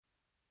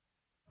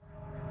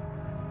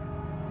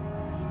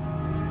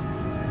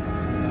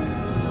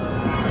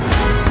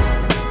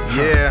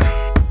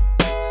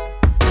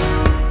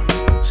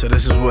So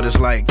this is what it's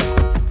like.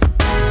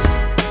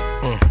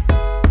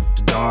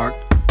 It's dark.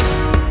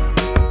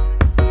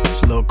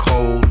 It's a little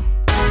cold.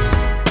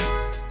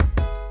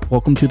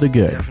 Welcome to The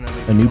Good,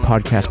 a new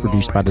podcast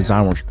produced by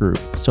Designworks Group,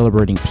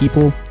 celebrating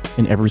people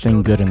and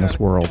everything good in this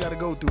world. Come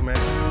on,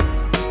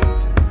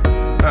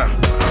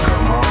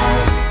 come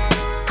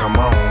on, come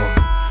on,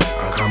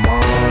 come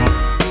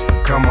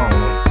on, come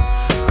on,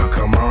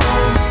 come on,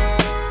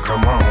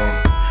 come on, come on.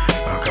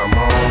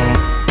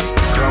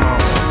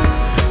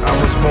 I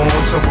was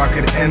born so I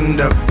could end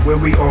up where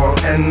we all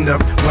end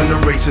up when the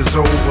race is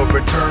over.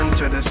 Return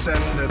to the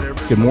sender.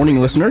 Good morning,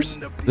 listeners.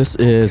 This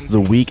is the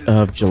week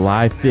of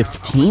July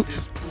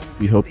 15th.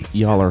 We hope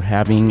y'all are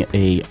having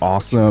a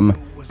awesome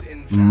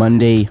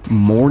Monday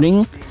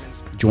morning.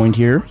 Joined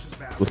here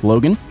with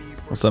Logan.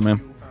 What's up, man?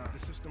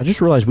 I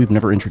just realized we've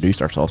never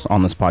introduced ourselves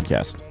on this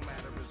podcast.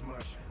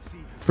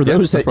 For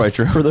those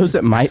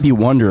that might be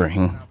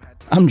wondering,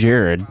 I'm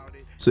Jared,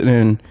 sitting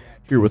in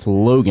here with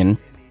Logan.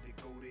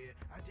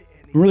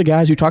 We're the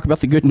guys who talk about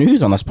the good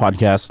news on this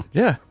podcast.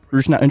 Yeah. We're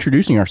just not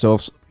introducing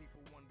ourselves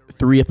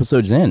 3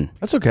 episodes in.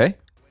 That's okay.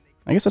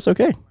 I guess that's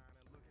okay.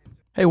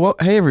 Hey,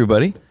 hey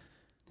everybody.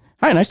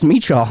 Hi, nice to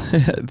meet y'all.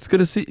 It's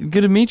good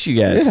to meet you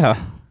guys. Yeah.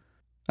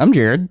 I'm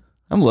Jared.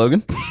 I'm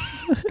Logan.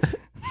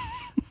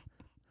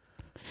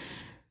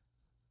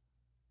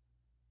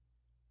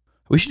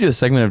 We should do a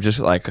segment of just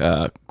like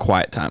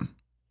quiet time.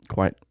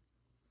 Quiet.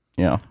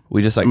 Yeah.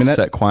 We just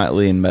sit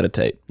quietly and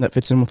meditate. That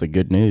fits in with the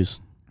good news.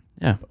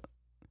 Yeah.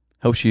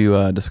 Helps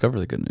you discover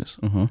the good news.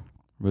 Mm-hmm.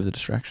 Remove the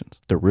distractions.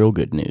 The real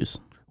good news.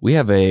 We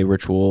have a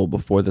ritual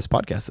before this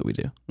podcast that we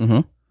do.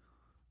 Mm-hmm.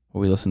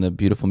 Where we listen to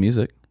beautiful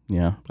music.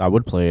 Yeah. I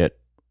would play it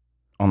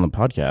on the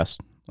podcast,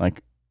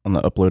 like on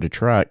the uploaded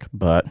track,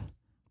 but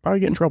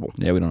probably get in trouble.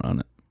 Yeah, we don't own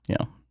it.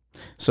 Yeah.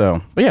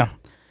 So, but yeah.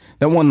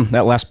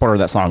 That last part of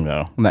that song,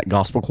 though, when that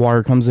gospel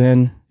choir comes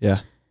in. Yeah.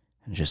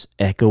 And just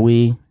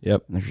echoey.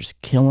 Yep. And they're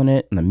just killing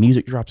it. And the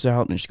music drops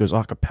out and it just goes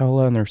a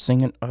cappella and they're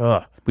singing.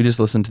 Ugh. We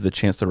just listened to the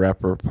Chance the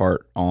Rapper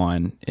part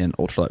in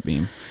Ultralight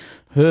Beam.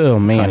 Oh,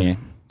 man. Kanye.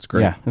 It's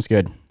great. Yeah, that's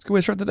good. It's a good way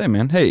to start the day,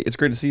 man. Hey, it's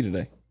great to see you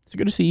today. It's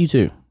good to see you,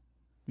 too.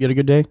 You had a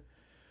good day?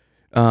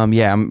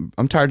 Yeah,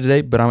 I'm tired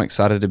today, but I'm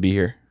excited to be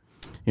here.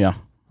 Yeah.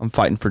 I'm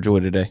fighting for joy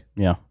today.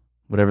 Yeah.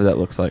 Whatever that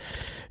looks like.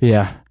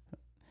 Yeah.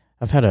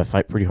 I've had to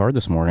fight pretty hard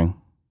this morning.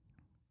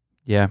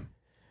 Yeah.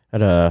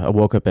 I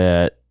went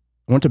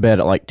to bed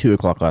at like 2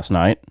 o'clock last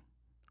night.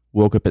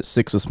 Woke up at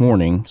 6 this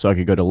morning so I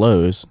could go to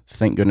Lowe's.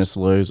 Thank goodness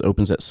Lowe's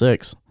opens at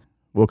 6.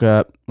 Woke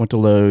up, went to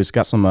Lowe's,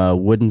 got some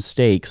wooden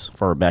stakes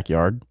for our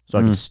backyard so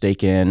I could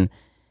stake in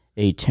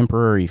a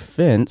temporary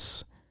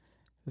fence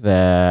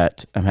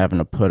that I'm having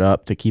to put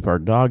up to keep our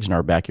dogs in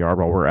our backyard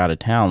while we're out of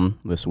town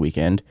this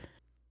weekend.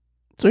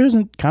 So it was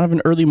kind of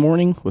an early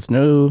morning with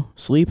no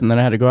sleep, and then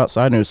I had to go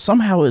outside, and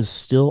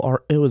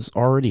it was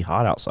already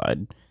hot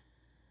outside.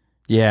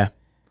 Yeah.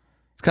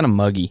 It's kind of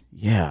muggy.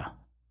 Yeah.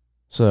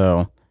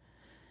 So,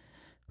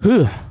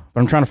 but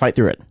I'm trying to fight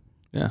through it.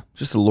 Yeah.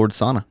 Just a Lord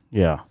sauna.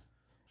 Yeah.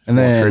 And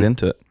then straight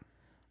into it.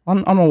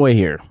 On my way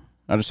here,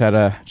 I just had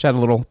a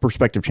little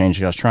perspective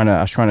change. I was trying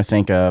to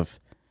think of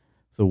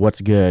the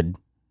what's good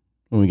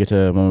when we get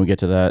to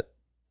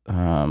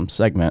that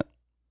segment.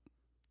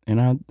 And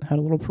I had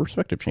a little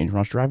perspective change when I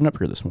was driving up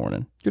here this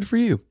morning. Good for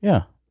you.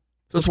 Yeah.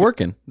 So it's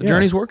working. The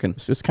journey's working.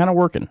 It's kind of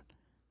working.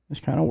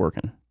 So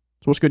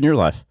what's good in your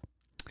life?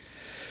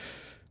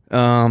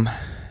 A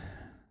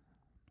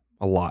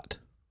lot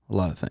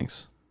of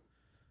things.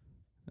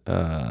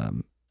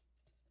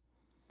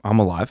 I'm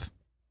alive.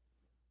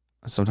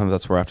 Sometimes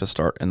that's where I have to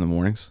start in the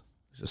mornings.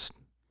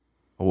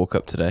 I woke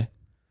up today,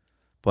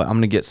 but I'm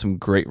going to get some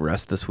great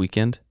rest this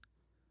weekend.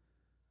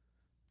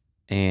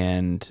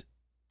 And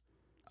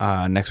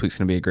next week's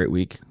going to be a great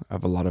week. I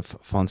have a lot of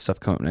fun stuff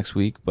coming up next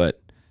week,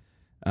 but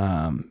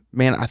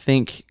man, I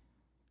think,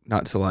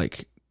 not to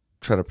like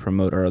try to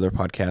promote our other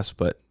podcast,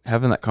 but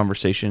having that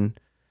conversation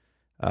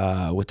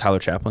with Tyler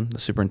Chaplin, the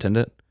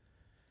superintendent,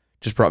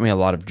 just brought me a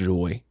lot of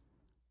joy.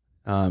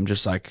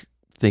 Just like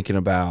thinking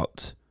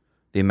about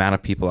the amount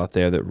of people out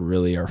there that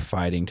really are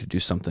fighting to do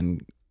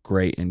something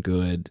great and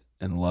good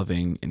and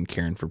loving and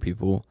caring for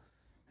people.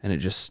 And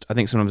I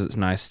think sometimes it's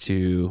nice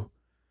to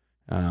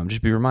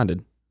just be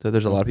reminded that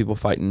there's a lot of people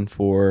fighting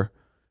for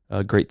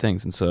great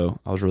things. And so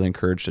I was really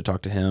encouraged to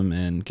talk to him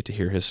and get to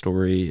hear his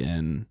story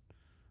and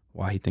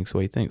why he thinks the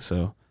way he thinks.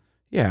 So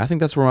yeah, I think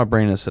that's where my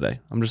brain is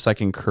today. I'm just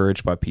like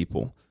encouraged by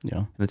people. Yeah.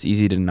 And it's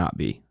easy to not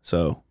be.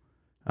 So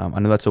I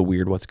know that's a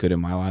weird what's good in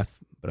my life,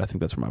 but I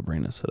think that's where my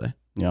brain is today.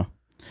 Yeah.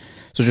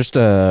 So just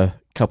a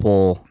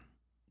couple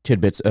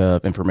tidbits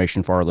of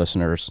information for our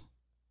listeners.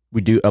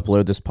 We do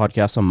upload this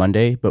podcast on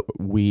Monday, but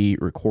we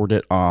record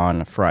it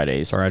on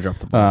Fridays. Sorry, I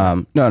dropped the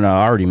ball. No,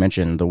 I already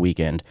mentioned the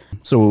weekend.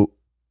 So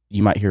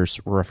you might hear us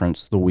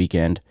reference the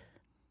weekend.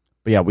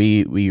 But yeah,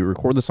 we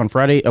record this on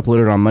Friday,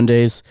 upload it on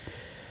Mondays.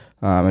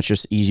 It's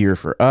just easier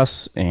for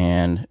us,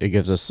 and it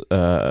gives us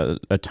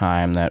a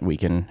time that we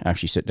can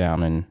actually sit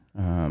down and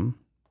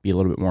be a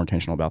little bit more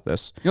intentional about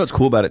this. You know what's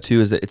cool about it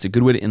too is that it's a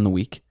good way to end the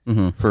week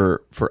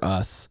for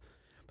us.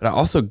 But I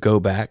also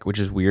go back, which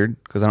is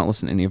weird because I don't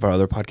listen to any of our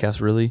other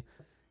podcasts really.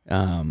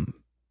 I'll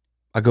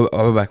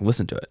go back and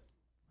listen to it.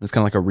 It's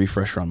kind of like a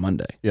refresher on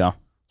Monday. Yeah.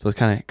 So it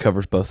kind of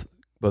covers both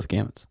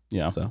gamuts.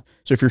 Yeah. So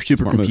So if you're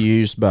super Smart move.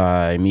 confused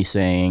by me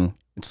saying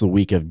it's the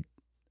week of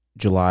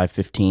July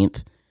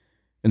 15th,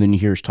 and then you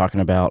hear us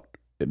talking about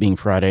it being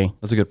Friday,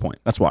 that's a good point.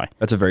 that's why.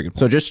 That's a very good point.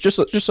 So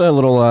just a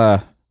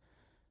little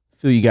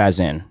fill you guys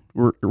in.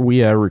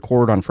 We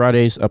record on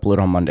Fridays, upload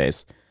on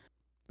Mondays.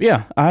 But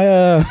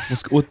yeah,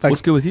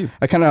 What's good with you?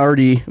 I kind of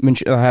already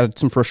mentioned I had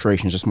some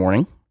frustrations this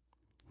morning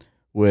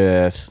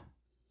with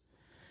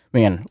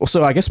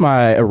so I guess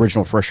my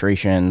original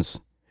frustrations,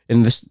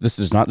 and this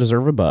does not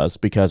deserve a buzz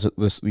because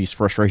these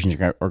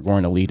frustrations are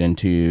going to lead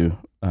into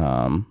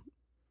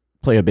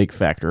play a big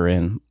factor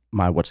in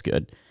my what's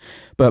good.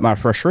 But my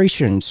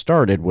frustration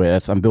started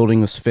with I'm building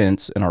this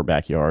fence in our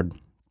backyard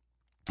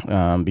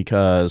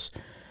because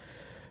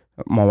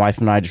my wife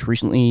and I just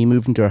recently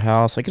moved into a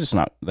house. Like, it's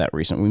not that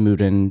recent. We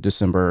moved in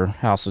December.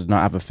 House does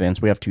not have a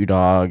fence. We have 2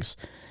 dogs.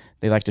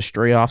 They like to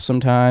stray off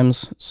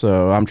sometimes.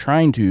 So I'm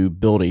trying to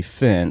build a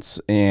fence,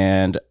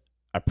 and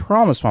I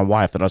promised my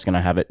wife that I was going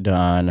to have it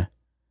done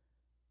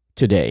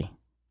today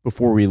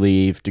before we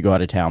leave to go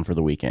out of town for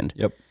the weekend.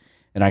 Yep.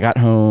 And I got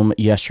home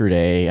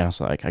yesterday, and I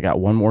was like, I got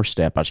one more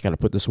step. I just got to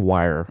put this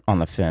wire on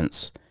the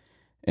fence,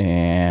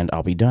 and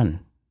I'll be done.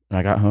 And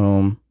I got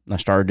home, and I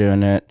started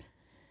doing it,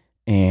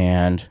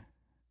 and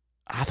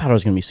I thought it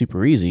was going to be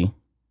super easy,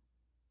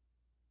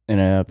 and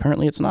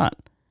apparently it's not.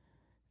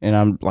 And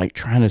I'm like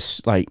trying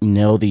to like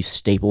nail these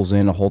staples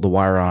in to hold the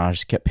wire on. I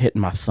just kept hitting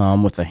my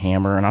thumb with the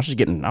hammer, and I was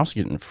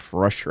getting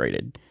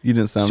frustrated. You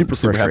didn't sound Super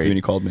super happy frustrated. when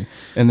you called me.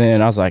 And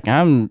then I was like,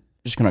 I'm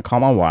just going to call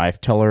my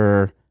wife, tell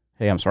her,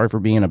 hey, I'm sorry for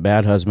being a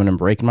bad husband and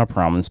breaking my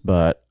promise,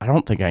 but I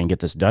don't think I can get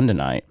this done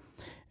tonight.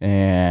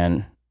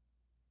 And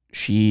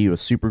she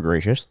was super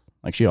gracious,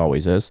 like she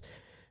always is.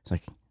 It's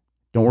like,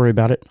 don't worry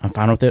about it. I'm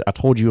fine with it. I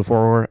told you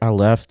before I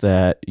left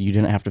that you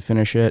didn't have to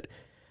finish it.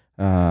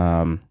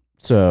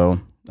 So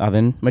I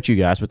then met you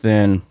guys, but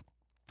then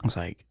I was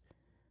like,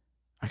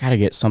 I got to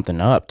get something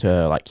up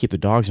to like keep the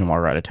dogs in while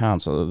we're out of town.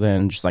 So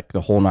then just like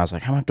the whole night, I was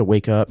like, I'm going to have to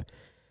wake up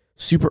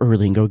super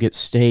early and go get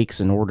stakes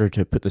in order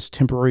to put this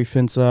temporary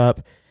fence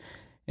up.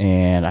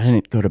 And I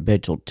didn't go to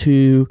bed till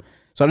 2.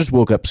 So I just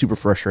woke up super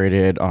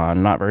frustrated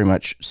on not very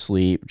much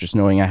sleep, just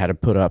knowing I had to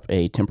put up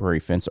a temporary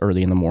fence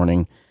early in the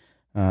morning.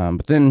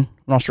 But then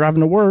when I was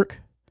driving to work,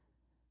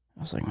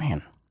 I was like,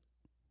 man,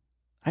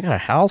 I got a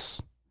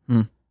house.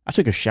 I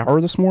took a shower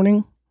this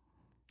morning.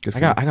 Good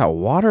for I got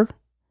water.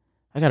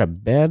 I got a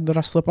bed that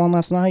I slept on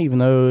last night, even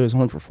though it was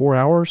only for 4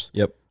 hours.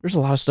 Yep. There's a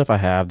lot of stuff I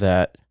have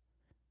that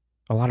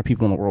a lot of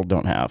people in the world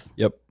don't have.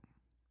 Yep.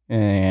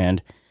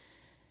 And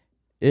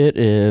it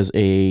is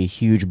a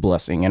huge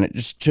blessing. And it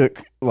just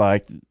took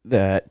like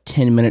that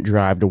 10-minute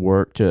drive to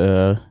work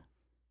to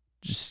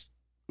just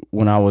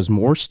when I was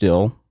more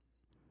still,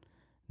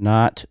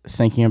 not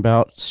thinking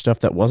about stuff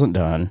that wasn't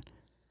done,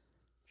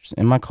 just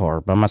in my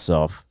car by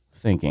myself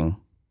thinking,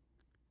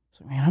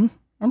 so man,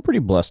 I'm pretty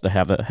blessed to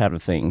have the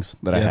things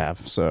that I Yeah.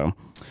 have. So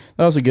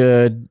that was a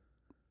good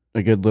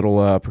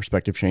little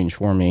perspective change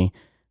for me.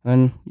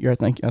 And I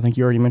think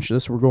you already mentioned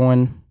this. We're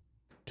going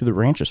to the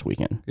ranch this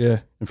weekend. Yeah.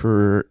 And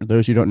for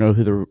those who don't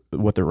know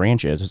what the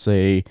ranch is,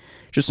 it's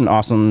just an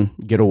awesome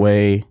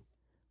getaway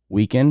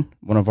weekend.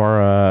 One of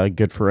our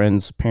good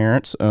friends'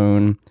 parents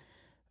own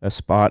a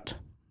spot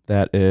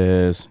that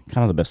is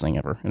kind of the best thing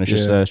ever, and it's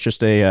Yeah.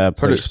 just a Hard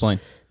to place. explain.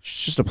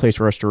 It's just a place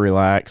for us to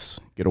relax,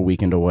 get a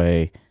weekend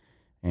away,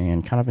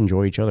 and kind of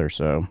enjoy each other.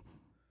 So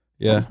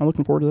Yeah. I'm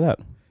looking forward to that.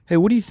 Hey,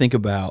 what do you think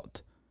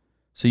about?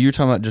 So you're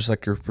talking about just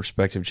like your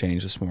perspective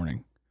change this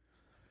morning.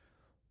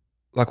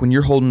 Like when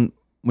you're holding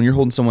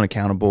someone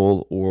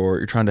accountable or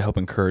you're trying to help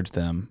encourage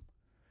them,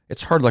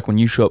 it's hard. Like when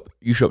you show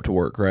up to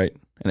work, right,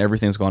 and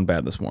everything's gone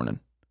bad this morning,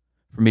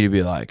 for me to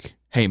be like,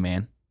 hey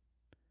man,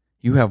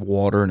 you have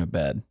water and a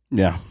bed.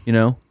 Yeah. You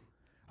know,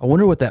 I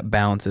wonder what that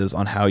balance is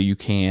on how you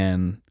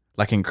can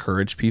like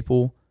encourage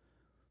people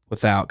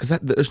without, because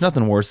there's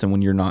nothing worse than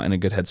when you're not in a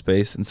good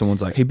headspace and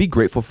someone's like, hey, be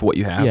grateful for what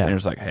you have. Yeah. And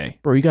it's like, hey,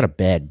 Bro, you got a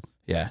bed.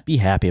 yeah. Be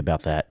happy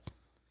about that.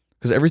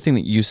 Because everything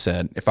that you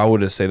said, if I were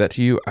to say that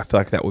to you, I feel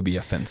like that would be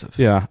offensive.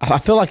 Yeah. I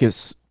feel like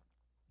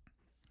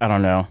I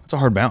don't know. It's a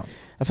hard balance.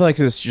 I feel like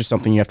it's just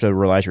something you have to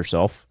realize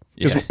yourself.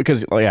 Yeah.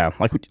 Because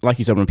like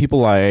you said, when people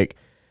like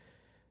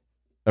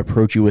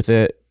approach you with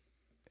it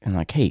and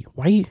like, hey,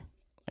 why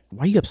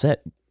are you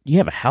upset? You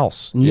have a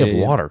house and you have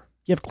water.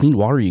 You have clean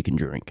water you can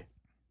drink.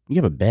 You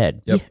have a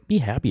bed. Yep. Be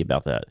happy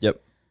about that. Yep.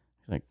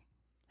 Like,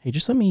 hey,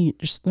 just let me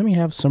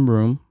have some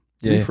room.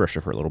 Yeah. Refresh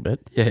it for a little bit.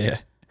 Yeah.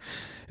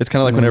 It's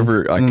kind of like And then-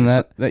 whenever, like, and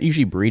then that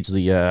usually breeds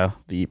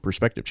the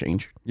perspective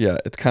change. yeah,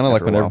 it's kind of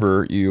like after a while.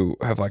 whenever you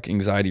have like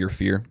anxiety or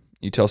fear,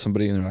 you tell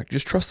somebody and they're like,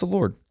 just trust the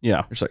Lord. Yeah.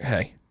 You're just like,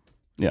 hey,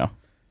 Yeah.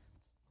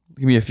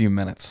 give me a few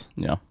minutes.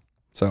 Yeah.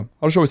 So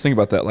I just always think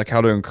about that, like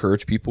how to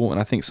encourage people. And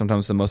I think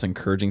sometimes the most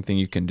encouraging thing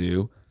you can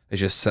do is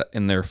just sit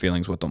in their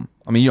feelings with them.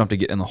 I mean, you don't have to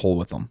get in the hole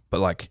with them,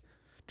 but like,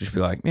 just be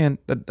like, man,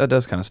 that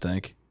does kind of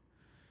stink.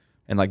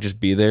 And like, just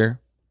be there.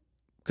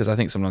 because I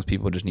think sometimes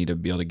people just need to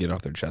be able to get it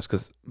off their chest.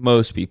 Because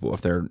most people,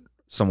 if they're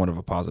somewhat of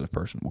a positive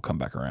person, will come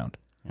back around.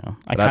 Yeah,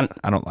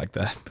 I don't like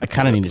that. I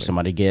kind of needed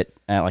somebody to get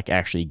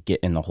actually get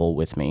in the hole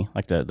with me,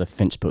 like the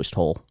fence post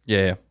hole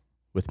Yeah.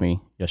 with me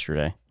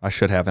yesterday. I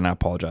should have, and I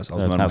apologize. I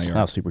was That mowing my was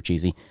yard. super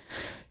cheesy.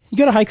 You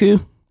got a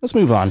haiku? Let's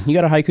move on. You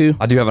got a haiku?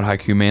 I do have a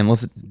haiku, man.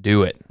 Let's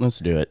do it. Let's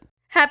do it.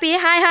 Happy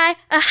haikus.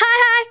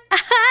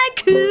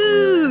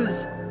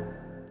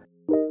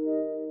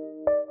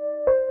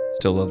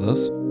 Still love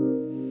this.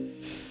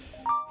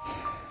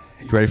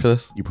 You ready for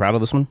this? You proud of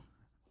this one?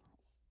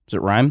 Does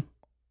it rhyme?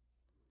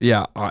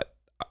 Yeah.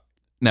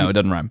 No, it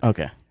doesn't rhyme.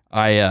 Okay.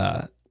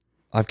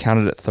 I've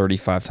counted it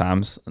 35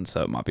 times, and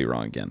so it might be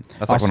wrong again.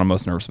 That's like Also- what I'm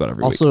most nervous about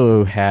every week.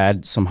 Also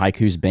had some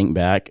haikus banked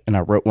back, and I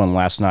wrote one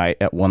last night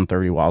at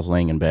 1:30 while I was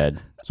laying in bed.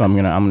 So I'm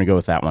gonna go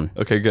with that one.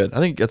 Okay, good. I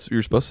think that's what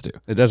you're supposed to do.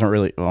 It doesn't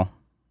really. Well,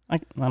 I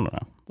don't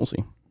know. We'll see.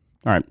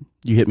 All right,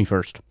 you hit me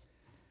first.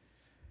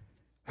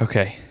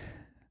 Okay.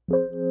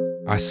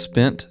 I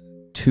spent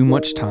too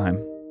much time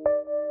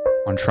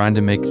on trying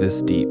to make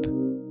this deep.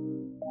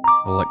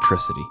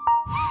 Electricity.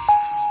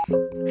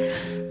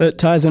 That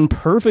ties in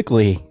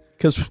perfectly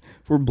because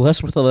we're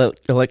blessed with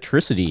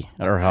electricity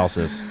at our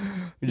houses.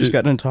 We just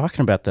got done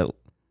talking about that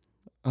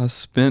I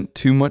spent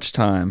too much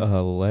time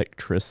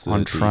electricity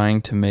on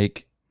trying to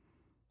make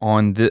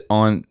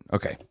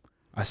okay.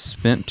 I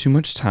spent too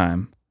much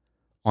time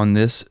on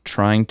this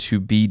trying to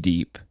be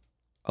deep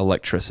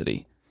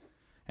electricity.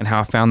 And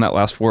how I found that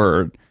last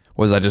word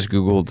was I just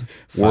Googled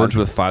words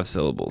with 5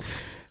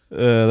 syllables.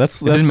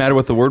 That's It didn't matter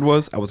what the word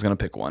was. I was going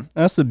to pick one.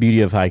 That's the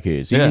beauty of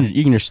haikus.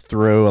 You can just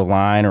throw a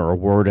line or a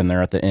word in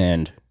there at the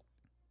end.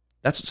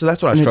 That's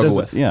what I And it struggle doesn't-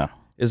 with. Yeah.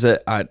 Is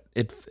that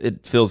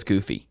it feels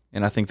goofy.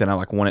 And I think that I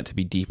want it to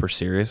be deep or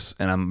serious.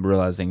 And I'm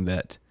realizing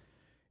that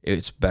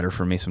it's better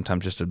for me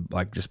sometimes just to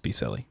just be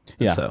silly. And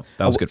Yeah. so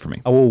that was good for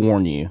me. I will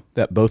warn you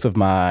that both of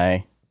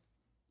at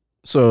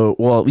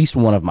least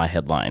one of my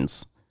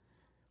headlines,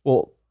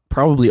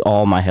 probably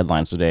all my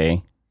headlines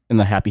today in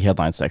the happy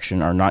headline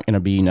section are not going to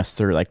be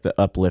necessarily like the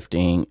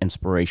uplifting,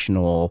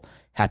 inspirational,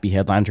 happy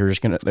headlines.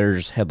 They're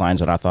just headlines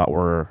that I thought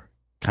were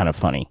kind of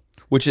funny.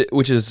 Which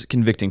is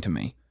convicting to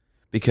me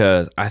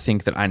because I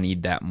think that I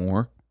need that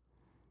more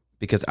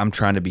because I'm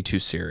trying to be too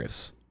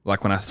serious.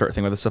 Like when I start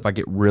thinking about this stuff, I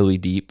get really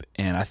deep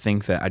and I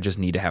think that I just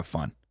need to have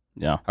fun.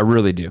 Yeah. I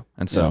really do.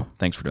 And so Yeah.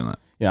 thanks for doing that.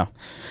 Yeah.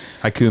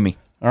 Haiku me.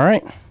 All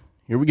right.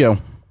 Here we go.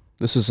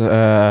 This is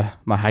my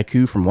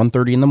haiku from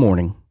 1:30 in the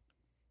morning.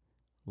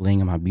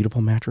 Laying on my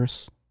beautiful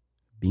mattress,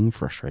 being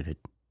frustrated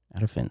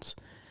at a fence.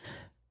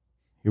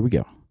 Here we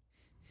go.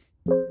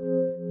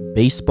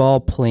 Baseball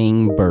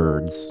playing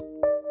birds.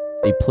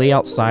 They play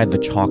outside the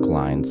chalk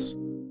lines.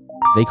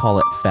 They call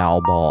it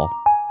foul ball.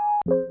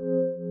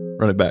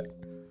 Run it back.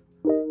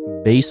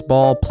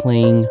 Baseball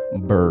playing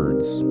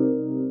birds.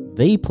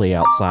 They play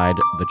outside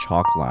the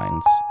chalk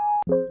lines.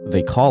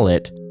 They call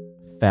it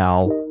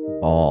foul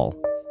ball.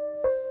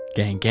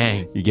 Gang,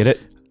 gang. You get it?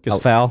 Because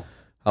foul.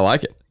 I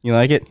like it. You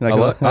like it? You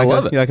like I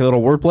love it. You like a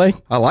little wordplay?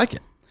 I like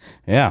it.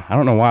 Yeah, I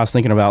don't know why I was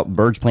thinking about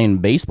birds playing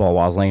baseball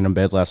while I was laying in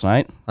bed last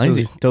night. I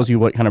think Tells you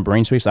what kind of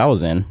brain space I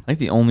was in. I think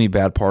the only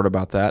bad part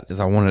about that is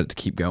I wanted it to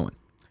keep going.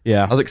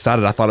 Yeah, I was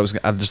excited. I thought it was.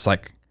 I'm just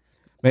like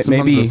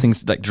sometimes those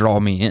things draw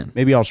me in.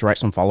 maybe I'll just write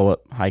some follow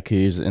up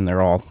haikus and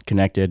they're all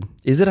connected,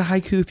 Is it a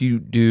haiku if you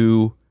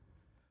do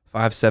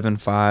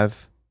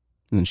 575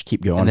 and then just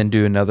keep going. and then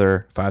do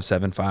another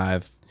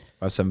 575,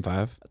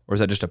 575, or is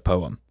that just a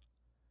poem?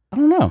 I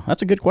don't know.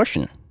 That's a good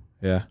question.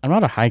 Yeah, I'm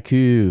not a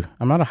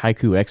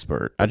haiku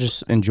expert. I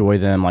just enjoy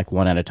them like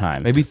one at a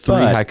time. maybe three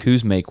But-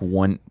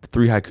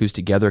 haikus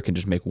together can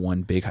just make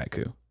one big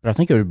haiku. But I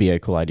think it would be a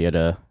cool idea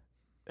to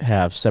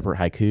have separate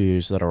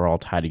haikus that are all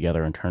tied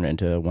together and turn it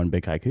into one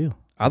big haiku.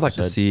 I'd like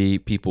to Said- see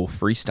people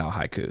freestyle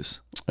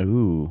haikus,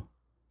 Ooh,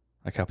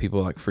 like how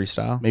people like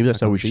freestyle. maybe that's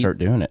like how on we should beat. start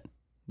doing it.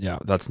 Yeah,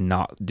 that's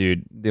not,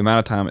 dude. The amount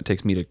of time it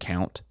takes me to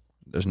count,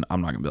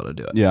 I'm not gonna be able to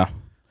do it. Yeah.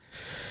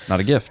 Not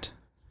a gift.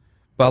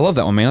 But I love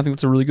that one, man. I think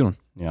that's a really good one.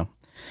 Yeah.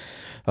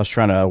 I was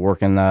trying to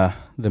work in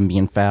them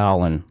being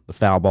foul and the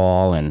foul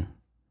ball, and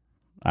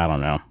I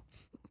don't know.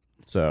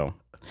 So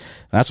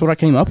that's what I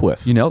came up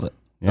with. You nailed it.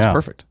 That's Yeah.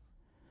 perfect.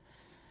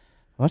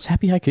 Well, that's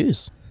happy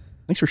haikus.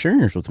 Thanks for sharing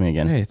yours with me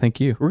again. Hey, thank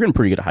you. We're getting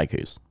pretty good at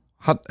haikus.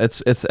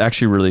 It's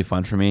actually really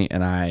fun for me,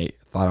 and I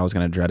thought I was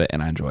going to dread it,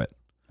 and I enjoy it.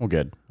 Well,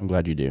 good. I'm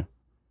glad you do.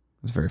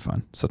 It's very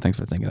fun. So thanks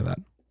for thinking of that.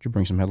 Did you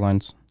bring some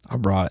headlines? I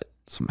brought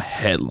some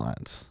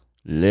headlines.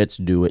 Let's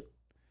do it.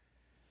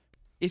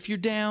 If you're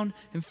down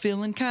and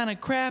feeling kind of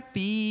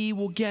crappy,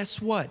 well,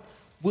 guess what?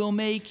 We'll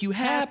make you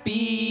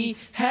happy.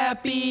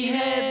 Happy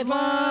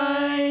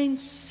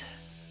headlines.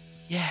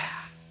 Yeah.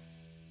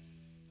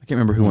 I can't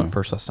remember who went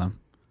first last time.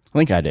 I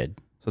think I did.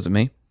 So is it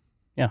me?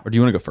 Yeah. Or do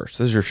you want to go first?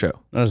 This is your show.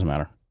 That doesn't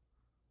matter.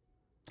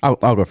 I'll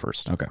go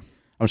first. Okay.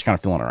 I'm just kind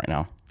of feeling it right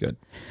now. Good.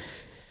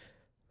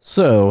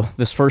 So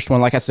this first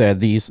one, like I said,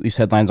 these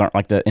headlines aren't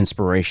like the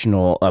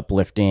inspirational,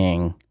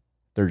 uplifting.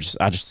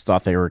 I just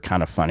thought they were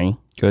kind of funny.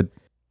 Good.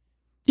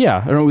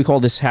 Yeah, I don't know. We call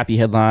this happy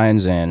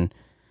headlines, and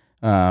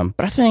but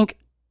I think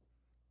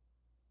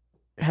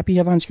happy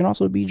headlines can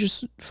also be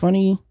just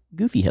funny,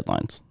 goofy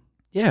headlines.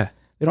 Yeah.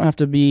 They don't have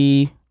to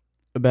be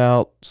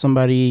about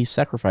somebody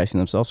sacrificing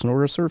themselves in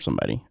order to serve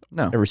somebody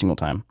No. every single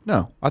time.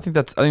 No. I think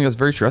that's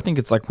very true. I think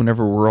it's like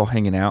whenever we're all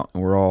hanging out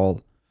and we're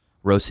all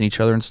roasting each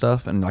other and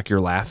stuff, and like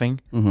you're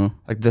laughing,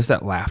 like just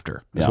that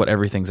laughter is Yeah. what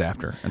everything's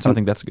after. And so I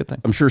think that's a good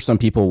thing. I'm sure some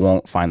people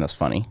won't find this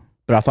funny,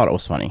 but I thought it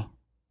was funny.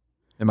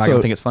 Am I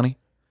gonna think it's funny?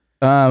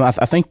 I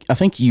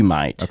think you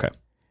might. Okay.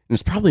 And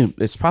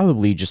it's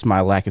probably just my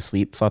lack of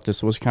sleep. Thought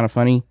this was kind of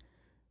funny,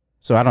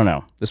 so I don't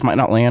know. This might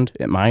not land.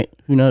 It might.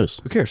 Who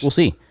knows? Who cares? We'll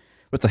see.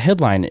 But the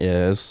headline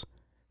is: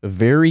 a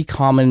very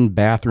common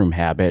bathroom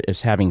habit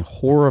is having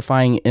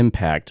horrifying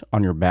impact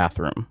on your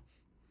bathroom.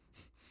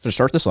 So to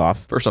start this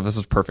off, First off, this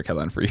is a perfect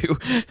headline for you.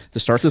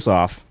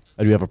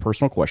 I do have a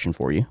personal question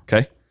for you.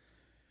 Okay.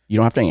 You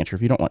don't have to answer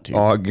if you don't want to.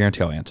 I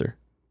guarantee I'll answer.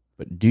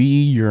 But do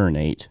you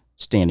urinate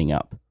standing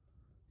up?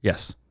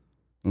 Yes.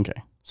 Okay.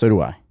 So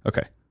do I.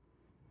 Okay.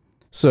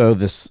 So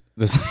this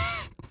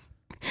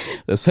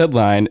this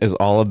headline is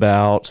all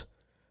about.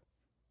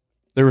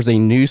 There was a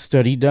new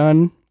study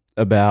done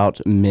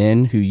about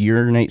men who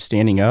urinate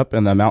standing up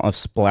and the amount of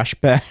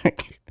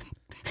splashback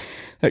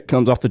that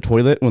comes off the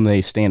toilet when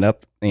they stand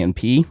up and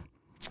pee.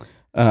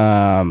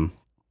 And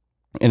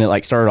it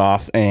like started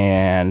off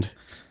and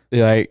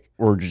they like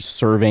were just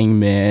surveying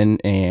men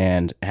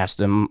and asked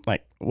them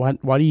like,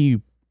 why do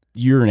you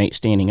urinate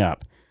standing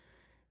up?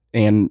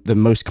 And the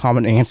most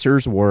common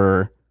answers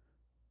were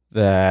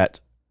that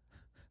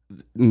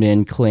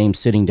men claim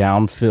sitting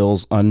down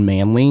feels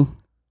unmanly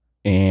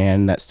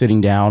and that sitting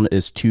down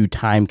is too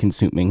time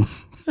consuming.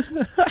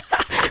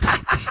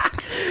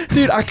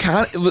 Dude,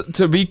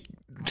 to be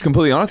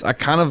completely honest, I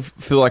kind of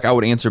feel like I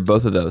would answer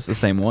both of those the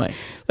same way.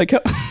 Like,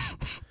 are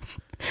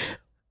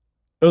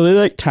they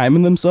like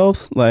timing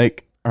themselves?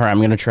 Like, all right,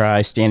 I'm gonna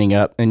try standing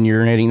up and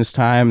urinating this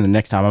time, and the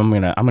next time I'm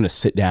gonna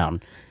sit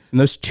down. And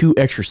those 2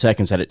 extra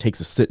seconds that it takes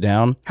to sit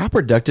down. How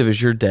productive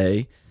is your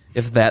day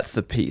if that's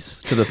the piece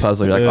to the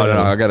puzzle? You're like, oh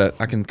no,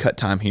 I can cut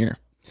time here.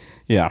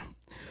 Yeah,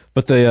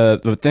 but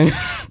the thing,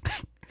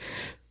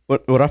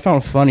 what I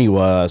found funny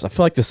was I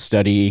feel like the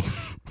study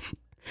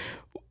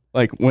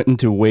like went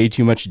into way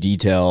too much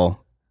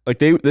detail. Like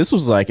this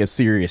was like a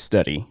serious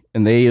study,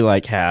 and they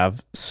like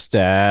have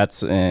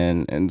stats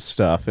and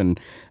stuff. And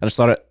I just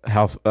thought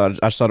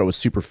it was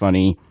super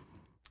funny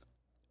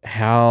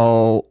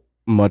how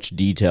much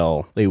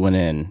detail they went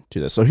into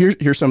this. So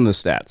here's some of the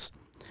stats.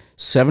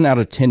 7 out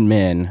of 10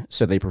 men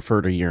said they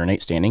prefer to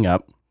urinate standing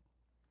up.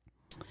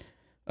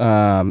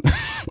 That's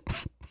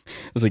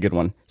a good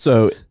one.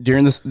 So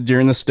during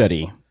the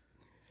study,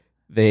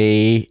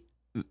 they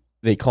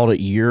called it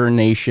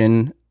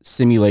urination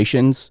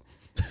simulations,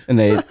 and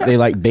they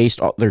like based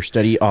their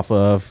study off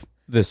of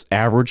this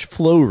average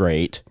flow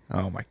rate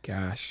Oh my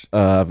gosh.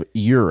 of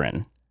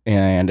urine,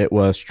 and it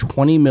was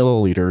 20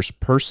 milliliters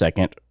per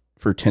second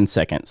for 10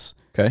 seconds.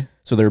 Okay.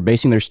 So they're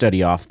basing their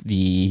study off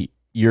the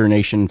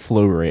urination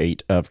flow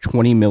rate of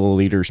 20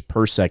 milliliters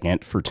per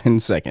second for 10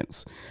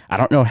 seconds. I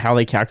don't know how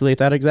they calculate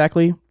that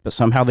exactly, but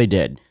somehow they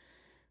did.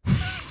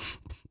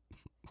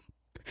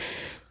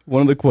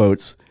 One of the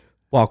quotes: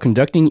 while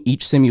conducting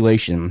each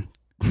simulation,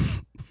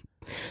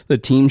 the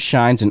team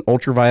shines an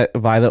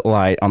ultraviolet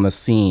light on the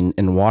scene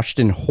and watched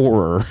in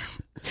horror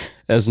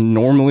as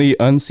normally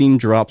unseen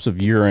drops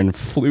of urine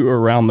flew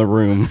around the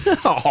room.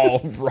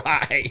 All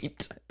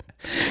right.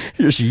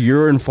 Just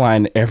urine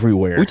flying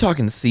everywhere. We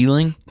talking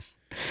ceiling?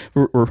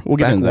 We'll get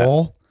Back into that.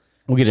 wall?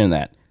 We'll get into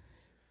that.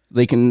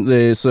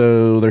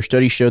 So their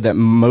study showed that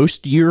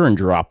most urine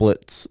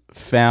droplets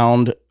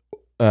found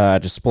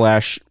to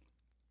splash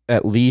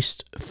at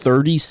least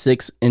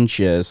 36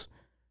 inches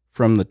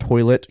from the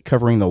toilet,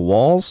 covering the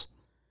walls,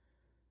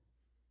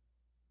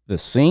 the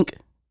sink,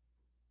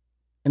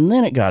 and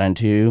then it got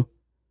into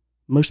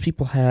most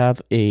people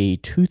have a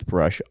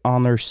toothbrush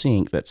on their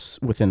sink that's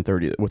within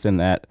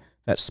that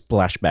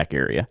splashback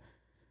area.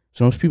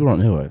 So most people don't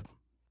know it,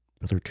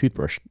 but their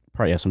toothbrush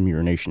probably has some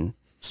urination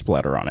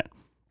splatter on it.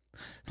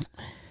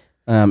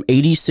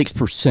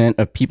 86%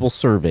 of people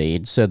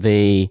surveyed said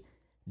they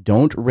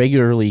don't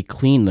regularly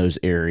clean those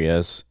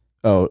areas.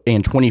 Oh,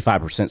 and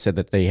 25% said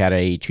that they had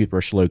a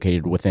toothbrush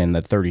located within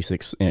the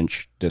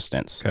 36-inch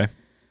distance. Okay.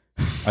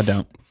 I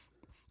don't.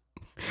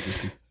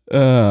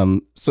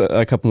 So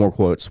a couple more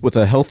quotes. With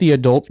a healthy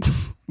adult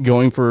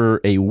going for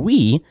a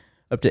wee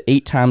up to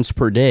 8 times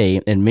per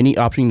day, and many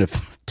opting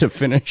to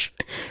finish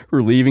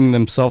relieving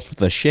themselves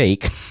with a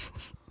shake,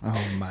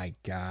 Oh my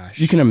gosh.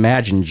 you can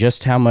imagine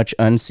just how much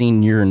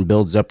unseen urine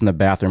builds up in the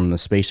bathroom in the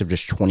space of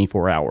just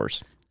 24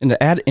 hours. And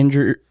to add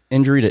injury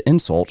to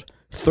insult,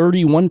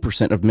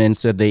 31% of men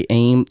said they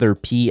aim their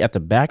pee at the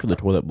back of the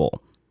toilet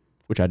bowl,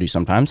 which I do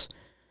sometimes,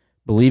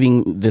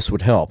 believing this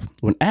would help,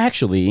 when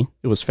actually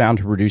it was found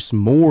to produce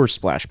more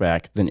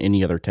splashback than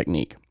any other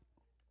technique.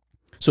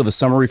 So the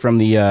summary from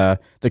the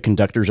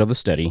conductors of the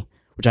study,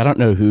 which I don't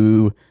know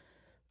who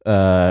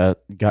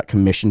got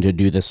commissioned to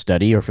do this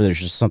study, or if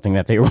there's just something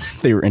that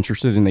they were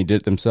interested in, they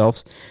did it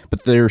themselves.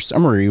 But their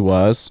summary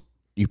was,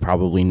 you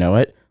probably know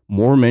it,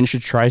 more men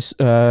should try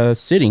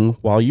sitting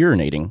while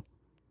urinating.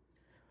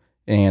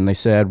 And they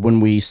said when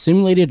we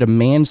simulated a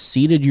man's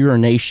seated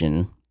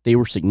urination, they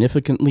were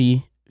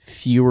significantly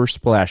fewer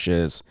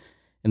splashes,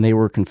 and they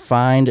were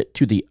confined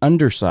to the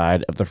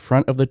underside of the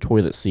front of the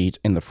toilet seat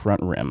and the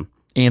front rim.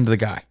 And the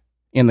guy.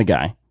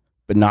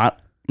 But not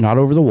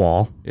over the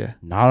wall. Yeah.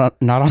 Not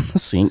on the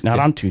sink. Not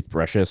on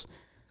toothbrushes.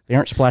 They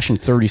aren't splashing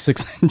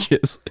 36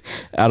 inches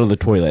out of the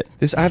toilet.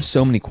 I have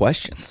so many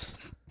questions.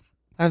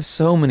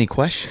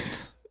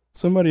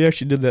 Somebody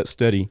actually did that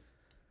study.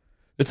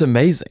 It's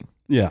amazing.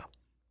 Yeah.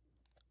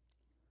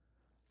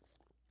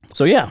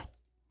 So yeah,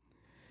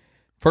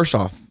 First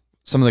off,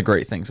 some of the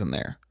great things in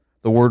there.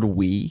 The word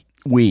 "we"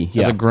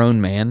 as a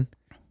grown man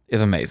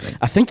is amazing.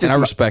 I think and I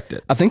respect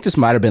it. I think this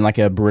might have been like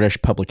a British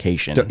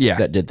publication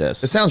that did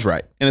this. It sounds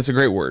right, and it's a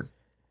great word.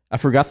 I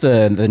forgot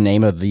the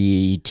name of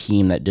the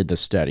team that did the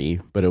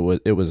study, but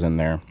it was in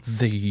there.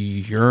 The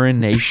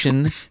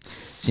urination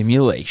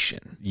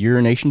simulation.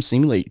 Urination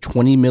simulate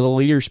 20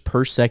 milliliters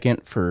per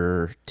second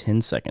for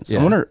 10 seconds. Yeah.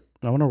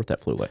 I wonder what that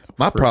flew like.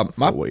 My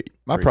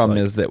problem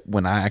is that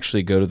when I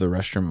actually go to the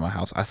restroom in my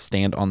house, I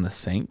stand on the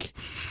sink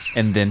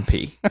and then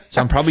pee. So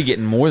I'm probably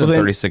getting more than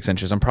 36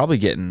 inches. I'm probably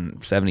getting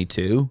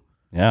 72.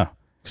 Yeah.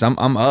 Because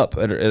I'm up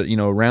at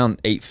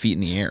around 8 feet in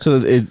the air.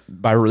 So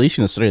by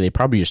releasing the study, they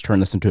probably just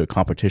turned this into a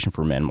competition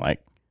for men.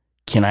 Like,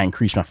 can I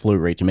increase my flow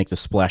rate to make the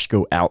splash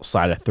go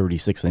outside of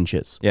 36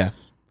 inches? Yeah.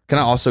 Can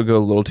I also go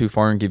a little too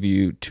far and give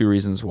you 2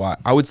 reasons why?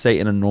 I would say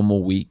in a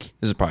normal week,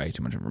 this is probably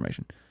too much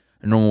information.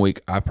 A normal week,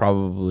 I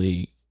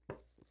probably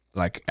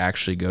like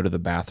actually go to the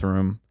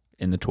bathroom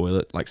in the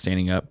toilet, like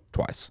standing up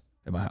twice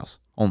at my house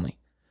only,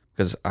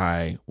 because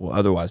I will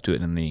otherwise do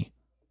it in the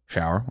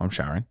shower when I'm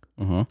showering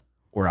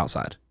or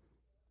outside.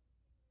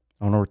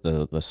 I don't know what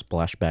the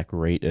splashback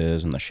rate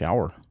is in the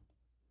shower.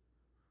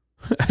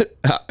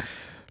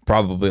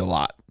 Probably a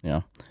lot.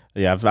 Yeah.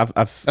 Yeah. I've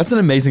That's an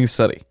amazing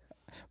study.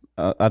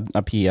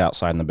 I pee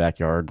outside in the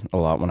backyard a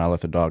lot when I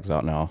let the dogs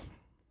out now.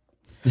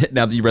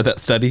 Now that you read that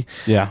study,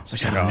 yeah, it's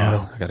like,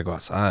 I got to go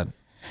outside.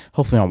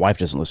 Hopefully my wife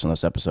doesn't listen to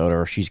this episode,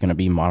 or she's going to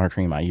be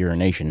monitoring my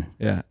urination.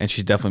 Yeah, and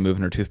she's definitely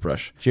moving her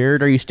toothbrush.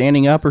 Jared, are you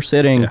standing up or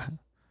sitting? Yeah.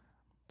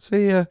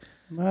 See ya.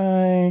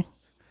 Bye.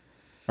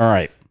 All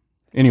right.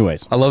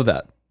 Anyways, I love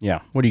that. yeah.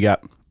 What do you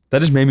got? That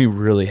just made me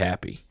really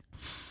happy.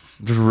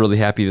 I'm just really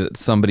happy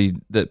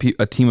that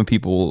a team of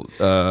people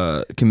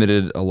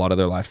committed a lot of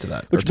their life to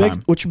that.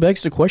 Which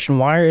begs the question: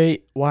 why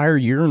are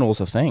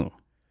urinals a thing?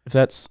 If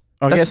that's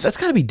I guess that's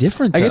got to be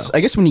different. I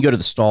guess when you go to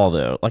the stall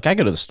though, like I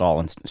go to the stall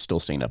and still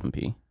stand up and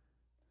pee.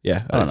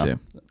 Yeah, I don't know.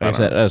 I guess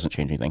that doesn't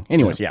change anything.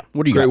 Anyways, yeah.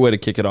 What do you Great got? way to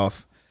kick it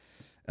off.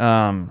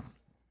 I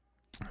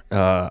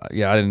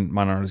didn't.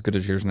 Mine aren't as good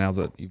as yours now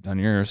that you've done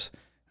yours.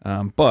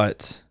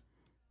 But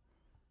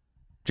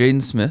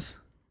Jaden Smith,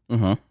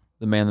 Uh-huh.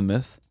 the man, the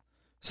myth,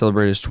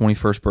 celebrated his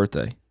 21st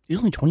birthday. He's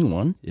only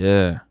 21.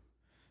 Yeah.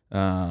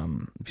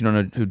 If you don't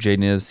know who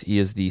Jaden is, he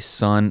is the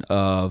son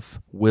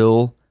of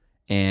Will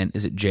and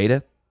is it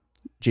Jada?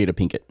 Jada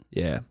Pinkett.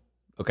 Yeah.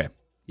 Okay.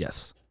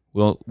 Yes.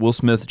 Will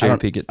Smith, Jada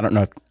Pinkett.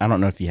 I don't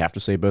know if you have to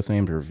say both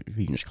names or if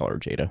you can just call her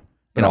Jada.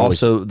 And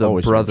also the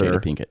brother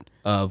Jada Pinkett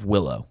of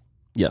Willow.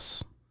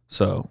 Yes.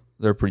 So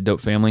they're a pretty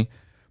dope family.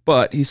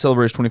 But he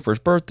celebrated his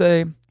 21st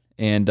birthday,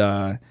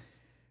 and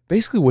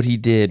basically what he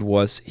did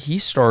was he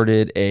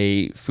started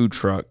a food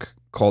truck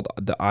called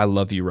the I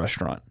Love You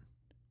restaurant.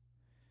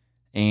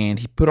 And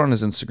he put on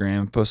his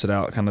Instagram, posted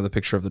out kind of the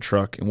picture of the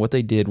truck. And what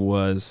they did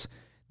was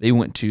they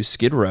went to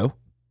Skid Row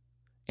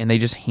and they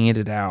just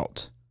handed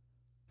out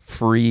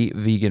free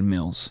vegan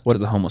meals to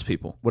the homeless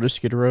people. What is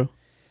Skid Row?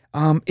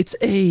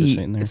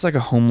 It's like a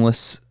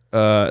homeless,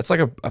 it's like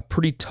a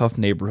pretty tough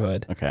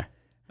neighborhood. Okay.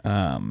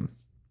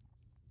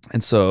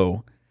 And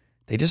so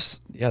they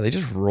just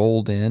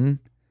rolled in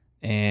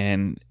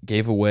and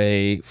gave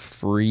away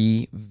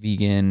free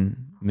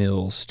vegan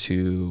meals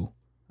to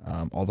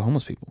all the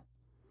homeless people.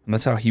 And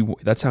that's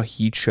how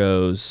he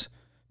chose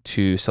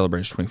to celebrate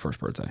his 21st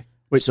birthday.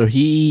 Wait, so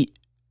he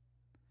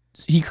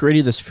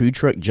created this food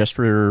truck just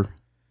for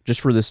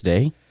this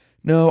day?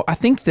 No, I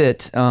think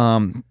that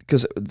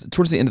because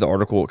towards the end of the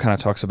article, it kind of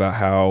talks about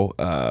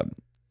how,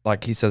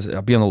 like he says,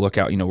 be on the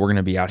lookout. We're going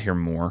to be out here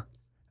more.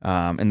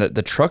 And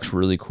the truck's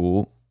really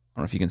cool. I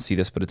don't know if you can see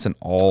this, but it's an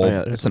all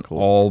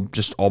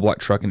black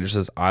truck, and it just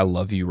says "I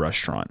Love You"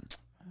 restaurant.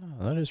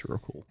 Oh, that is real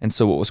cool. And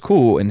so what was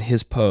cool in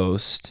his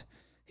post,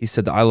 he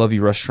said the I Love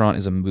You restaurant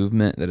is a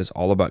movement that is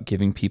all about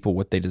giving people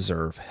what they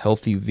deserve: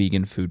 healthy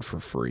vegan food for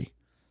free.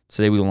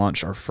 Today we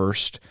launched our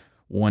first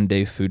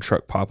one-day food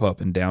truck pop-up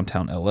in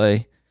downtown LA.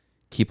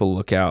 Keep a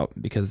lookout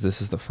because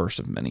this is the first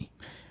of many.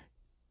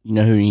 You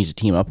know who he needs to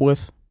team up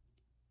with?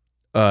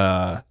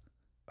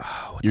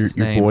 What's his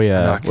name? Your boy,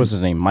 what's his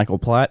name? Michael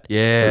Platt?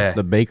 Yeah.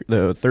 The baker,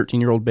 the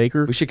 13-year-old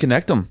baker. We should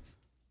connect them.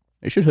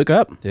 They should hook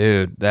up.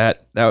 Dude,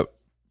 that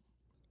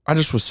I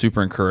just was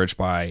super encouraged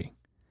by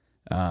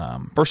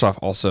first off,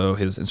 also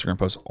his Instagram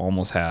post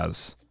almost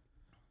has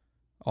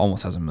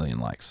 1 million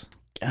likes.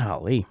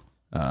 Golly.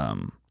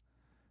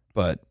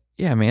 But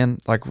yeah, man,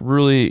 like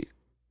really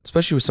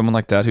especially with someone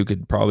like that who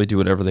could probably do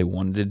whatever they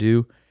wanted to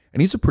do.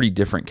 And he's a pretty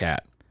different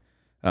cat.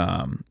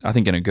 I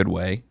think in a good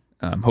way,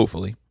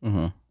 hopefully.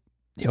 Mm-hmm.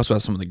 He also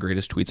has some of the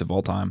greatest tweets of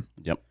all time.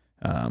 Yep.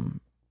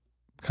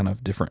 Kind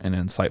of different and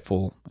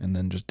insightful, and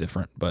then just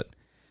different. But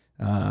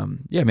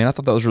yeah, man, I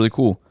thought that was really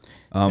cool.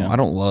 Yeah.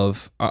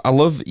 I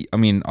love, I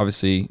mean,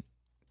 obviously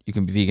you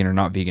can be vegan or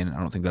not vegan. I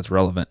don't think that's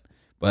relevant,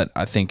 but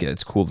I think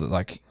it's cool that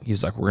like,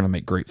 he's like, we're going to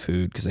make great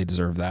food because they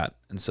deserve that.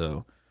 And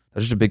so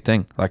that's just a big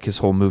thing. Like his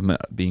whole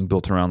movement being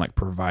built around like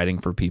providing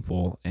for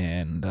people.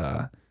 And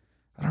I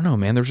don't know,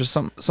 man, there's just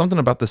something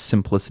about the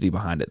simplicity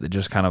behind it that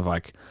just kind of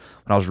like,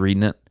 when I was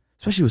reading it,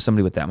 especially with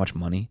somebody with that much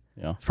money,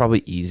 Yeah. it's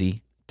probably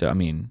easy to, I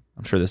mean,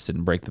 I'm sure this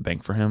didn't break the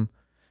bank for him,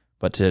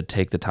 but to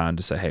take the time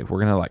to say, hey, we're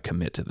going to like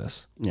commit to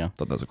this. Yeah.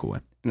 Thought that was a cool way.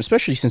 And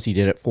especially since he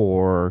did it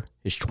for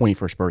his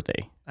 21st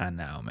birthday. I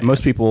know, man.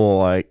 Most people,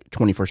 like,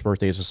 21st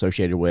birthday is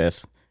associated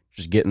with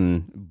just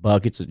getting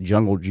buckets of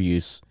jungle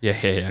juice Yeah.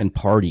 and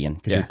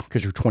partying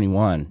because you're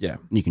 21. Yeah. And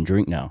you can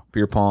drink now.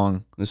 Beer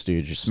pong, This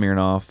dude just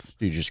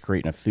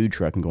creating a food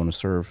truck and going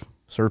to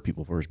serve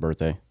people for his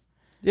birthday.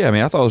 Yeah, I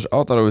mean, I thought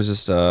it was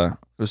just it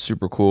was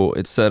super cool.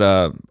 It said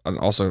I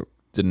also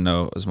didn't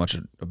know as much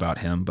about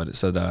him, but it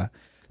said this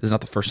is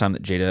not the first time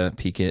that Jada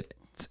Pinkett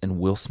and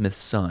Will Smith's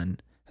son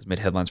has made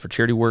headlines for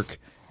charity work.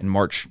 In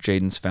March,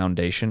 Jaden's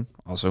foundation,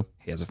 also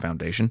he has a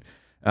foundation,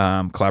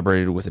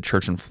 collaborated with a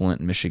church in Flint,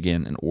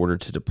 Michigan, in order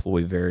to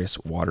deploy various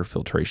water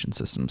filtration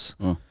systems.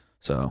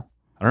 So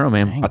I don't know,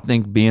 man. Dang. I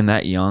think being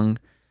that young,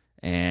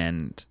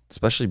 and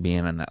especially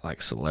being in that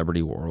like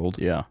celebrity world,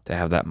 Yeah. to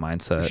have that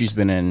mindset. She's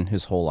been in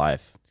his whole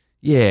life.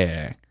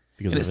 Yeah.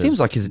 Because And of it seems his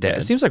like his dad.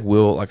 It seems like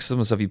Will, like some of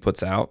the stuff he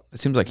puts out, it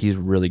seems like he's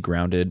really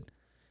grounded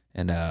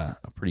and a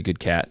pretty good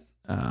cat.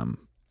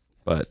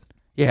 But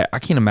yeah, I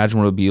can't imagine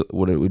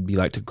what it would be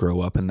like to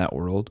grow up in that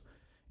world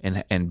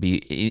and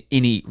be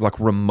any like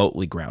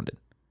remotely grounded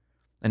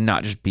and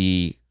not just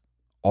be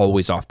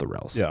always off the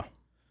rails. Yeah.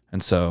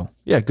 And so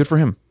yeah, good for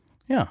him.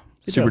 Yeah.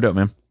 Good Super job. dope,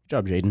 man. Good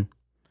job, Jaden.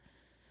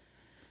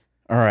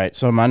 All right.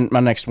 So my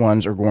next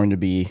ones are going to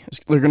be,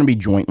 they're going to be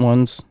joint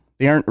ones.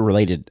 They aren't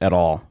related at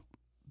all,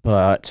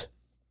 but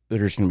they're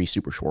just going to be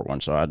super short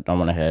ones. So I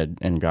went ahead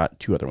and got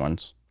two other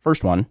ones.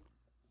 First one,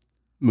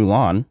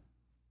 Mulan.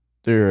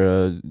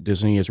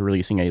 Disney is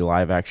releasing a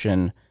live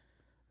action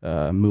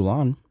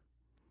Mulan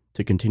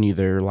to continue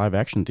their live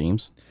action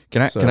themes.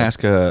 Can I So-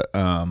 ask a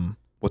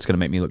what's gonna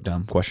make me look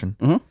dumb question?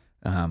 Mhm.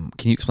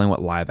 Can you explain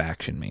what live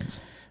action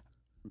means?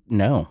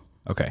 No.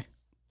 Okay.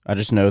 I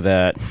just know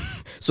that.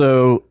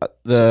 So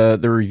the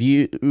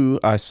review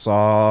I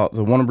saw,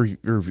 the one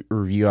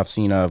review I've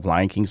seen of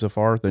Lion King so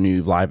far, the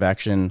new live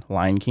action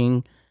Lion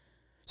King.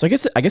 So I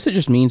guess it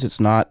just means it's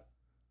not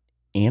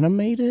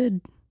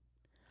animated.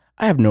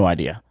 I have no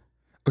idea.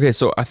 Okay,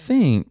 so I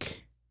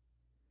think.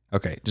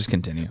 Okay, just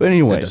continue. But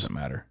anyways. It doesn't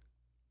matter.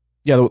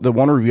 Yeah, the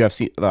one review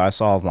that I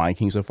saw of Lion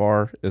King so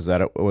far is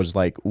that it was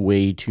like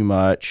way too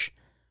much.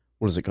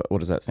 What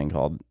is that thing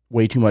called?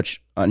 Way too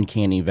much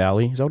Uncanny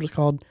Valley. Is that what it's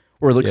called?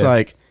 Where it looks Yeah.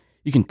 like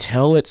you can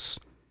tell it's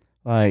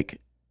like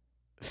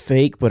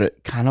fake, but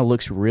it kind of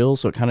looks real,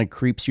 so it kind of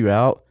creeps you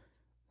out.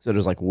 So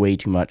there's like way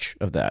too much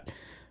of that.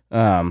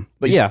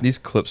 But yeah, These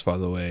clips, by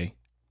the way, I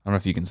don't know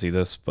if you can see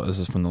this, but this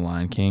is from The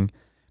Lion King.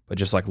 But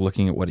just like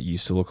looking at what it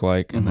used to look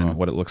like and then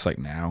what it looks like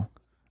now,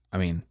 I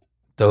mean,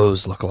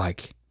 those look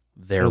like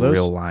they're Are those-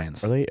 real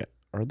lions.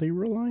 are they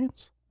real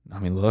lions? I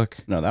mean, look,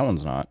 No, that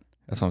one's not.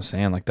 that's what I'm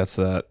saying. Like that's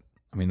the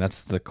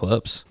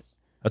clips.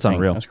 That's Dang,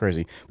 unreal. That's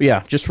crazy. But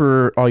yeah, just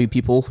for all you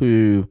people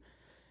who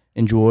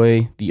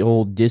enjoy the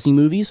old Disney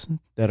movies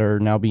that are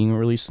now being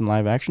released in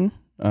live action,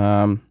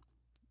 my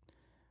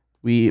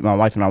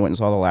wife and I went and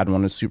saw the Aladdin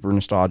one. It's super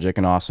nostalgic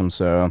and awesome.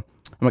 So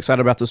I'm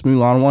excited about this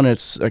Mulan one.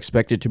 It's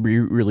expected to be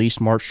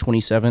released March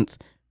 27th,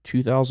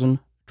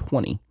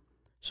 2020.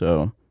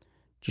 So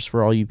just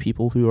for all you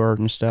people who are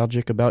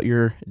nostalgic about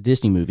your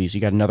Disney movies,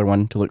 you got another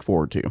one to look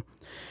forward to. And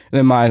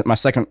then my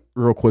second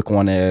real quick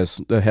one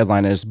is, the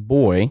headline is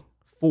Boy,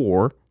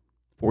 4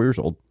 years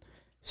old,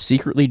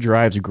 secretly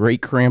drives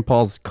great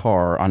grandpa's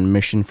car on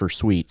mission for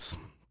sweets.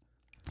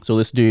 So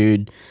this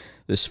dude,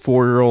 this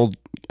 4-year-old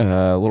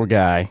little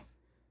guy,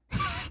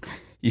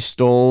 he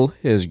stole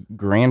his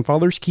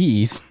grandfather's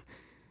keys,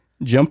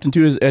 jumped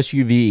into his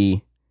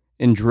SUV,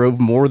 and drove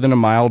more than a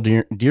mile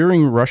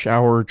during rush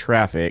hour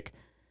traffic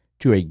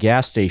to a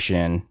gas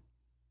station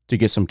to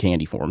get some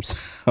candy for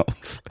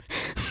himself.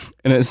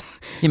 And it's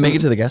You make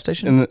it to the gas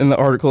station? in the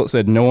article, it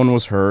said no one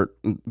was hurt,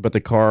 but the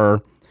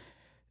car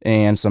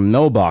and some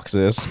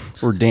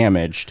mailboxes were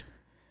damaged.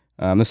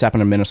 This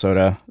happened in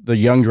Minnesota. The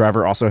young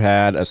driver also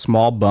had a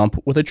small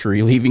bump with a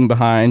tree, leaving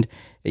behind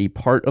a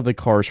part of the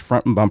car's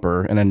front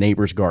bumper in a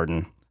neighbor's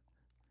garden.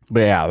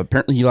 But yeah,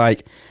 apparently he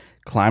like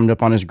climbed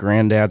up on his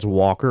granddad's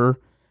walker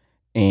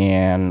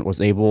and was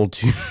able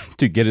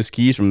to get his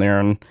keys from there.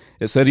 And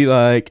it said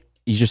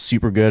he's just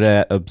super good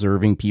at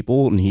observing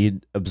people, and he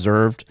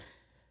observed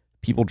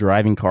people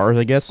driving cars,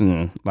 I guess,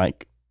 and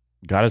like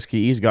got his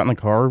keys, got in the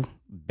car,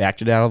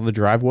 backed it out of the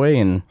driveway,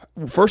 and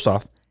First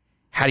off,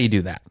 how do you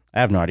do that? I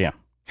have no idea.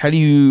 How do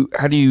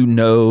you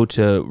know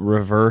to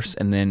reverse?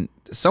 And then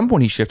at some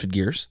point he shifted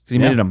gears because he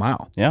made it a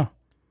mile. Yeah.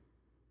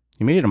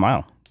 He made it a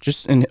mile.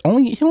 He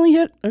only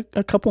hit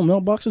a couple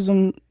mailboxes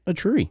and a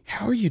tree.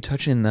 How are you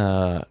touching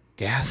the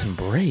gas and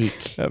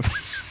brake? I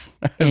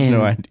have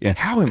no idea.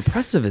 How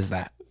impressive is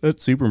that?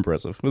 That's super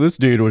impressive. Well, this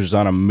dude was just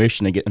on a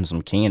mission to get him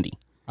some candy.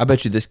 I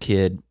bet you this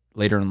kid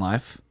later in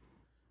life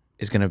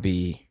is going to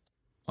be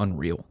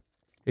unreal.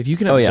 If you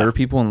can observe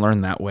people and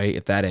learn that way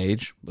at that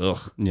age, yeah,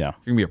 you're going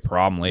to be a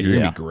problem later. You're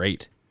going to be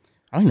great.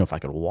 I don't even know if I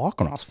could walk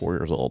when I was 4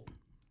 years old.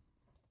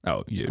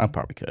 Oh, you? I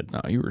probably could.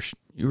 No, you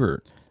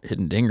were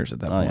hitting dingers at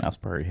that point. Yeah, I was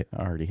probably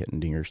already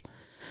hitting dingers.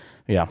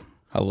 Yeah.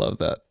 I love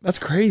that. That's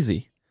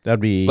crazy.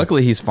 That'd be.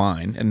 Luckily, he's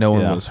fine and no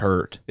one was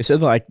hurt. They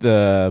said like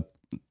the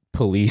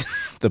police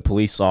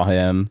saw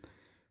him,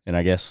 and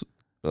I guess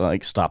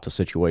like stopped the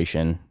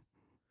situation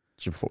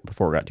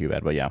before it got too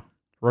bad. But yeah,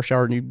 rush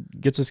hour. He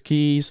gets his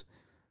keys,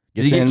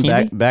 gets Did he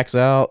get in, backs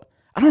out.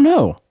 I don't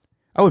know.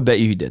 I would bet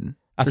you he didn't.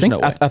 I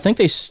think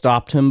they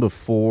stopped him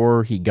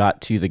before he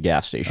got to the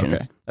gas station.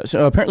 Okay.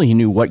 So apparently he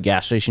knew what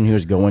gas station he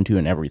was going to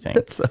and everything.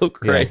 That's so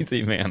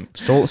crazy, man.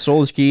 Stole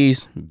his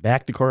keys,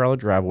 backed the car out of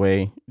the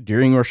driveway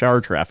during rush hour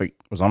traffic,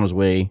 was on his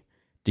way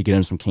to get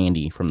him some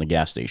candy from the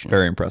gas station.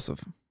 Very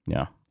impressive.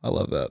 Yeah. I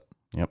love that.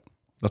 Yep.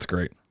 That's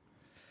great.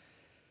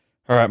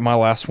 All right, my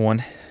last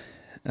one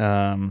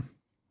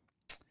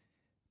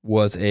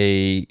was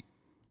this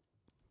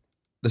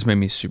made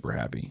me super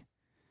happy.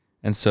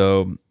 And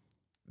so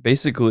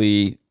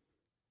basically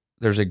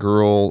there's a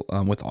girl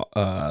with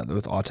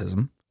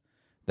autism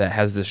that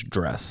has this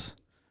dress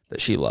that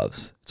she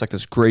loves. It's like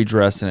this gray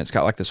dress and it's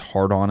got like this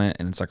heart on it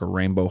and it's like a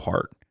rainbow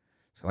heart.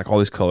 So like all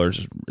these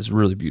colors is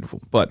really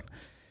beautiful. But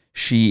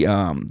she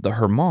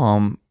her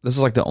mom, this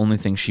is like the only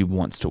thing she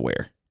wants to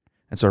wear.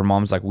 And so her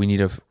mom's like,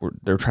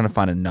 they're trying to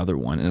find another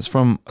one. And it's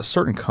from a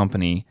certain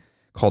company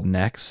called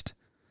Next.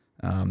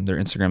 Their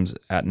Instagram's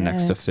at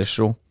Next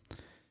Official.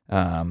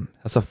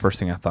 That's the first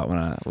thing I thought when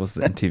I was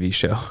the MTV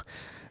show.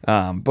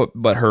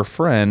 But her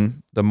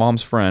friend, the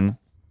mom's friend,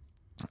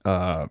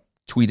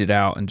 tweeted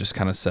out and just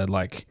kind of said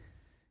like,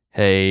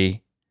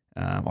 hey,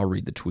 I'll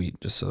read the tweet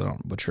just so I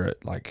don't butcher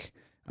it. Like,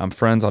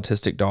 friend's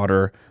autistic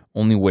daughter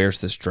only wears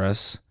this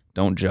dress.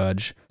 Don't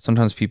judge.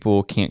 Sometimes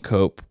people can't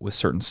cope with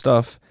certain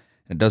stuff.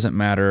 It doesn't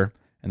matter.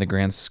 In the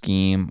grand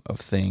scheme of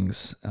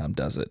things,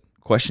 does it?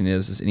 Question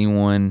is, does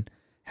anyone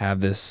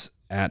have this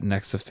at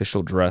Next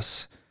Official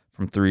dress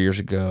from 3 years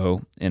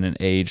ago in an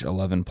age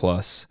 11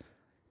 plus?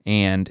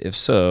 And if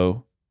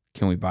so,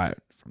 can we buy it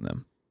from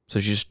them? So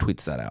she just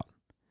tweets that out.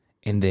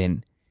 And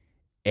then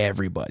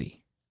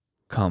everybody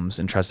comes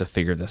and tries to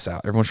figure this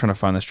out. Everyone's trying to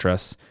find this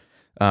dress.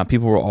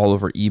 People were all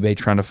over eBay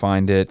trying to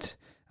find it.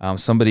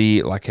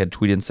 Somebody like had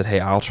tweeted and said, hey,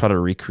 I'll try to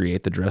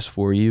recreate the dress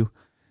for you.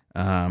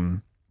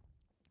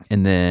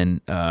 And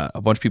then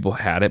a bunch of people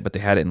had it, but they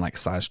had it in like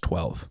size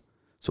 12.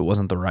 So it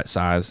wasn't the right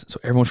size. So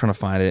everyone's trying to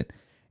find it.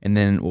 And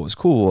then what was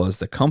cool was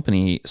the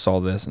company saw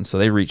this. And so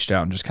they reached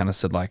out and just kind of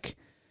said like,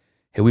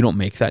 hey, we don't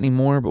make that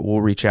anymore, but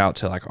we'll reach out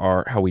to like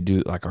how we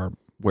do like our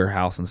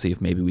warehouse and see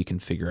if maybe we can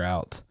figure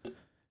out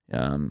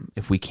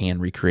if we can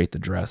recreate the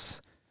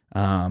dress.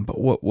 But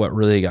what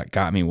really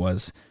got me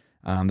was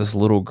this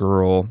little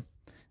girl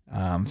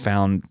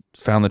found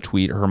the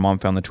tweet, or her mom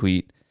found the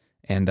tweet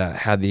and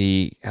had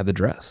the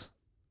dress.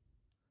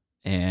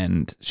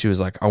 And she was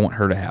like, I want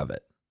her to have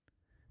it.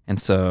 And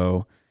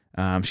so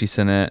she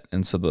sent it.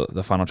 And so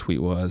the final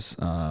tweet was,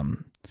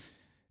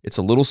 it's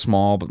a little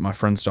small, but my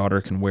friend's daughter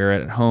can wear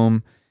it at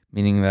home,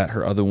 meaning that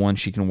her other one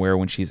she can wear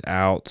when she's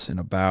out and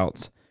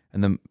about.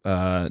 And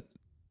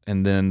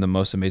then the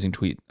most amazing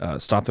tweet,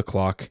 stop the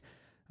clock.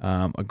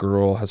 A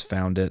girl has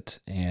found it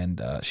and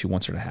she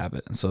wants her to have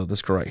it. And so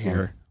this girl right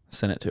here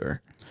sent it to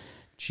her.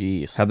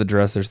 Jeez. Had the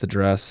dress, there's the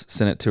dress,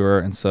 sent it to her.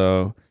 And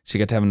so she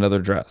got to have another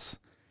dress.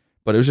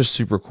 But it was just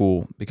super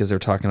cool because they're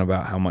talking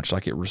about how much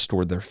like it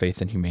restored their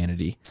faith in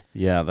humanity.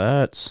 Yeah,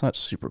 that's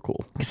super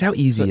cool. Because how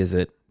easy is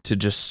it to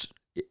just,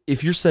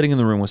 if you're sitting in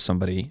the room with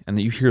somebody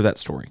and you hear that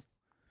story,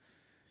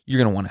 you're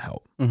going to want to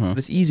help. Mm-hmm. But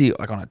it's easy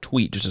like on a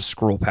tweet, just to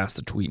scroll past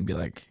the tweet and be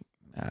like,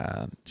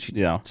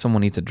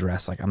 someone needs a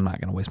dress. Like, I'm not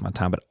going to waste my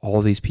time. But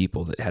all these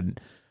people that had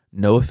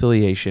no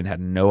affiliation, had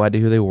no idea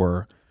who they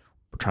were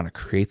trying to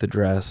create the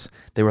dress.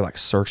 They were like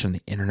searching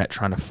the internet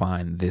trying to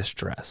find this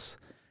dress.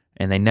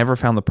 And they never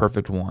found the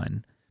perfect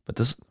one. But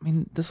this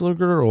little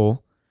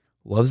girl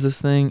loves this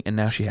thing, and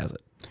now she has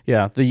it.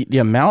 Yeah, the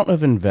amount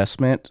of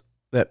investment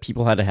that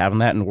people had to have in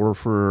that in order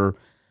for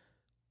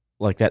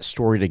like that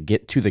story to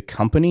get to the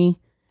company,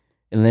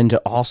 and then to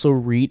also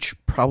reach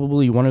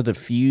probably one of the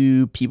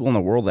few people in the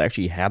world that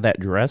actually had that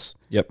dress.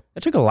 Yep.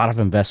 It took a lot of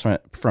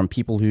investment from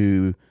people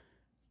who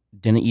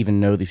didn't even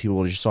know these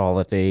people, just saw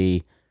that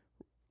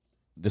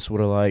this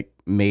would have like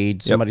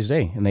made somebody's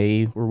day, and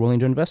they were willing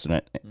to invest in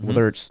it. Mm-hmm.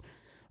 Whether it's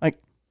like,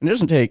 it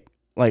doesn't take,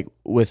 like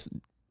with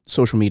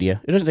social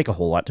media, it doesn't take a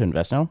whole lot to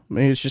invest now.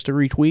 Maybe it's just a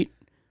retweet.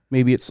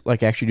 Maybe it's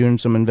like actually doing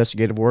some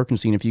investigative work and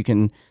seeing if you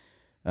can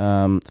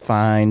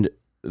find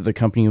the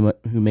company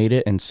who made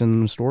it and send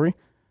them a story.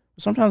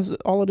 sometimes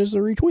all it is a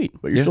retweet,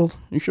 but Yeah.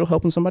 you're still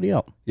helping somebody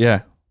out.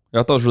 Yeah. I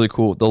thought it was really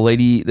cool. The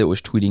lady that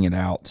was tweeting it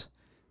out,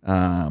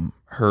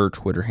 her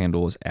Twitter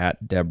handle is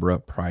at Deborah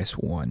Price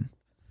 1.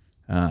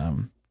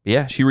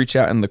 Yeah, she reached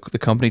out and the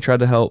company tried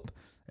to help.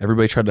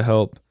 Everybody tried to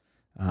help.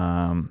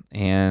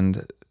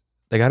 And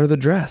they got her the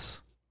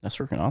dress. That's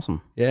freaking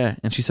awesome. Yeah.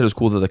 And she said it was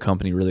cool that the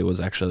company really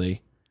was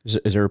actually,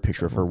 Is there a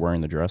picture of her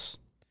wearing the dress?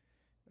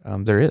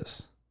 there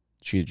is.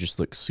 She just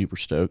looks super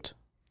stoked.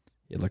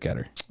 Yeah, look at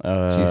her.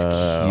 She's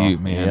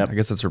cute, man. Yep. I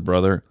guess it's her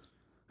brother.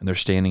 And they're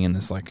standing in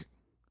this like,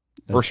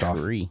 first off,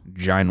 tree.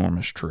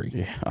 ginormous tree.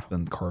 Yeah. It's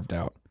been carved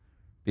out.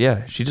 But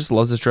yeah, she just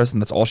loves this dress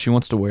and that's all she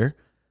wants to wear.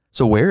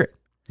 So wear it.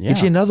 Yeah.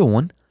 Get you another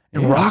one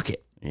and Yeah. rock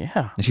it.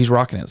 Yeah. And she's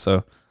rocking it.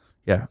 So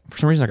yeah, for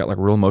some reason I got like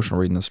real emotional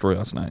reading the story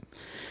last night.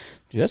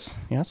 Dude, that's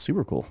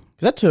super cool.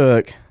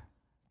 'Cause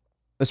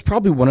that's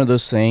probably one of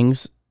those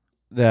things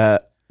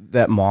that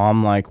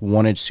mom like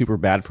wanted super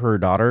bad for her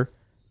daughter,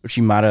 but she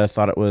might have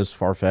thought it was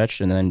far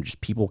fetched, and then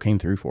just people came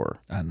through for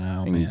her. I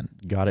know, and man.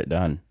 got it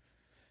done.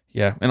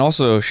 Yeah. And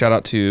also shout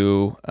out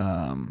to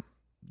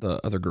the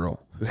other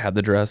girl who had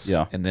the dress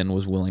Yeah. and then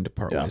was willing to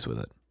part Yeah. ways with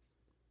it.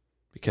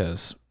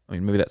 Because I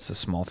mean maybe that's a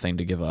small thing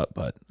to give up,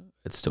 but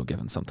it's still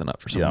giving something up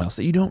for someone Yeah. else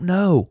that you don't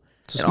know.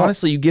 It's a And small-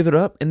 honestly, you give it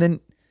up and then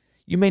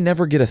you may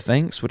never get a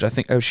thanks, which I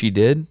think she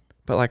did,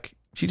 but like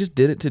she just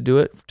did it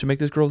to make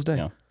this girl's day.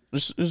 Yeah. It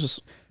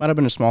just might have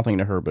been a small thing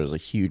to her, but it was a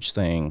huge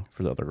thing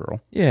for the other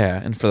girl.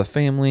 Yeah, and for the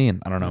family,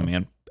 and I don't know, Yeah.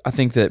 man. I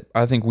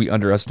think we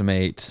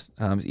underestimate.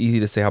 It's easy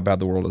to say how bad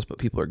the world is, but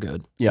people are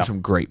good. Yeah. There's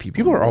some great people.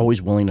 People in are the world.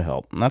 always willing to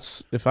help. And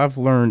that's, if I've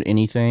learned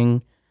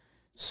anything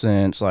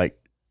since like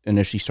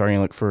initially starting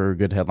to look for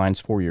good headlines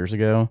 4 years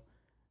ago,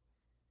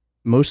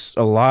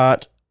 a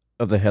lot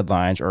of the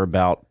headlines are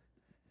about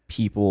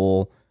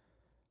people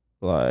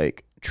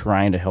like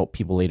trying to help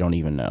people they don't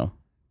even know,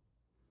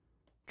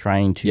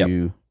 trying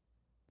to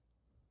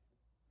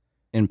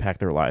impact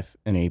their life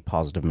in a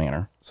positive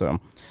manner. So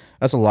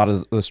that's a lot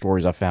of the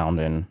stories I found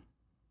in,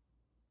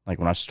 like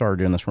when I started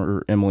doing this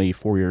for Emily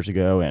 4 years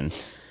ago, and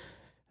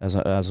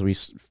as we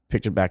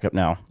picked it back up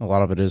now, a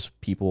lot of it is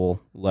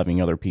people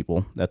loving other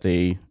people that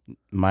they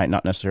might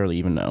not necessarily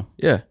even know.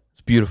 Yeah,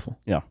 it's beautiful.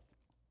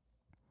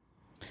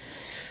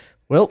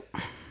 Well,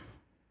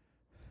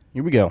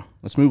 here we go.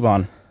 Let's move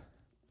on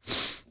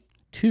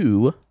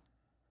to,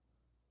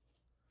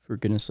 for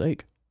goodness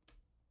sake.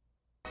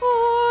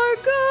 For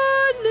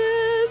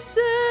goodness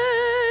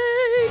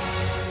sake.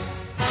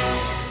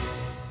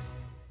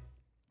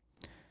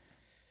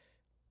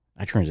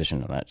 I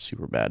transitioned to that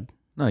super bad.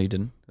 No, you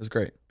didn't. It was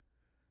great.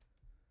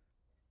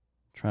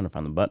 Trying to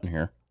find the button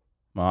here.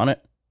 Am I on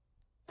it?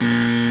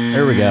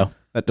 There we go.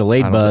 That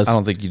delayed buzz. I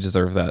don't think you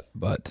deserve that,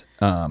 but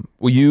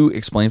will you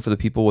explain for the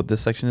people what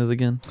this section is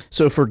again?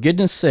 So, for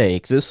goodness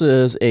sake, this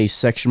is a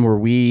section where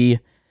we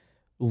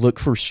look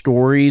for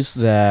stories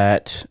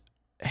that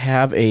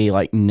have a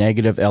like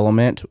negative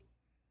element,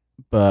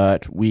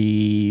 but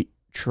we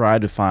try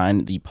to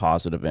find the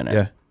positive in it.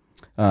 Yeah.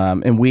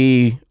 And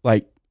we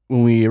like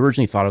when we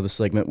originally thought of this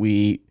segment,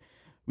 we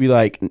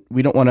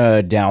don't want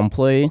to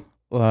downplay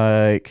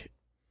like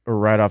or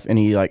write off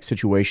any like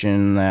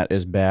situation that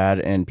is bad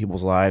in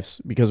people's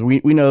lives, because we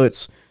know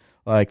it's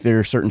like there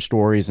are certain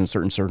stories and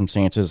certain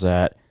circumstances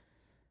that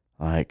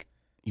like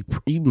you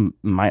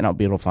might not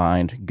be able to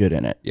find good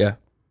in it. Yeah.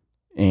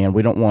 And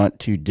we don't want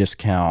to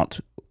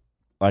discount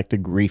like the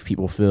grief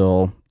people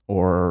feel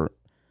or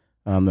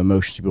the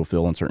emotions people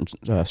feel in certain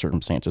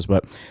circumstances.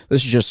 But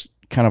this is just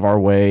kind of our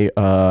way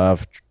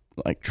of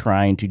like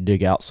trying to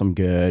dig out some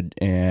good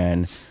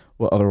and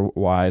what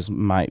otherwise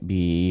might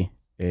be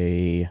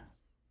a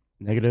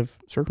negative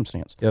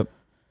circumstance. Yep.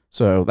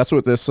 So that's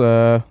what this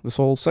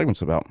whole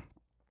segment's about.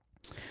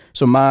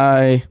 So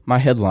my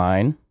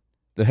headline,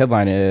 the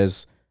headline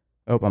is,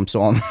 I'm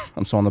still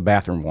on the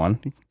bathroom one.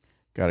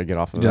 Got to get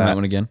off of Doing that. that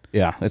one again?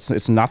 Yeah,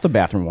 it's not the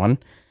bathroom one.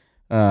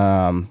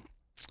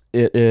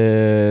 It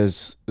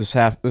is this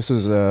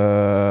is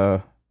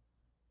kind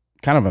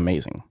of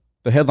amazing.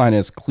 The headline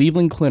is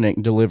Cleveland Clinic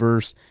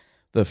delivers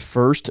the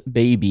first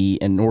baby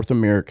in North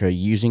America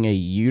using a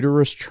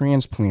uterus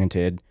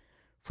transplanted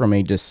from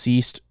a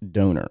deceased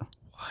donor.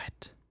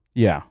 What?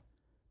 Yeah.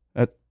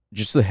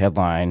 Just the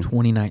headline.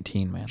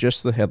 2019, man.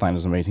 Just the headline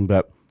is amazing.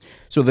 But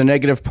so the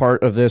negative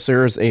part of this,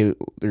 there's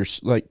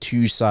like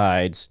two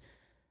sides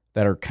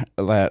that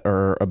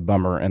are a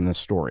bummer in the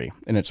story.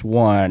 And it's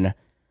one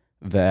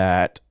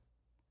that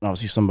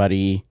obviously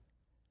somebody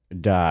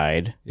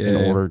died in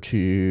order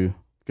to,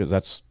 because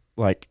that's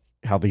like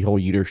how the whole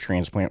uterus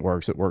transplant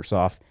works. It works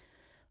off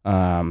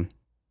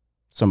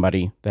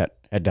somebody that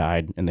had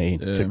died and they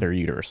took their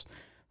uterus.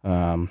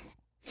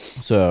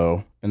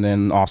 So, and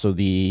then also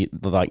the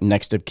like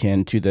next of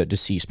kin to the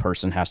deceased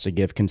person has to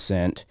give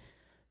consent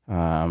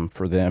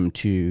for them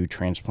to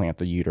transplant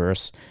the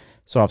uterus.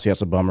 So obviously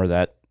that's a bummer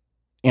that,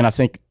 and I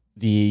think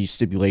the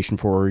stipulation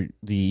for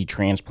the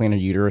transplanted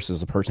uterus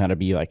is the person had to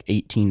be like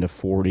 18 to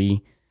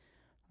 40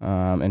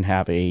 and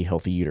have a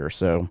healthy uterus.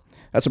 So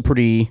that's a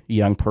pretty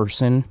young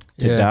person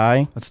to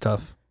die. That's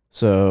tough.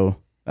 So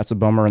that's a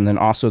bummer. And then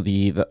also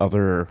the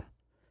other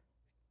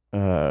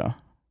kind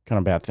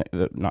of bad thing,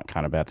 not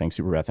kind of bad thing,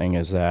 super bad thing,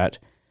 is that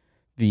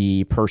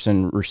the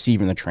person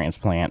receiving the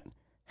transplant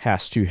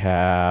has to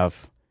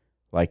have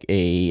like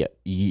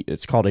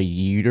it's called a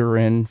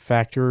uterine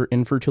factor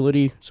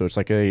infertility. So it's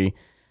like they're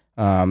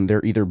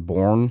either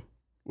born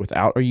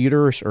without a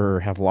uterus or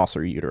have lost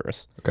their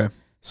uterus. Okay.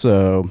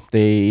 So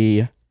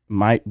they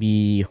might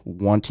be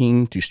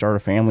wanting to start a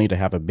family, to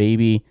have a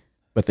baby,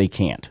 but they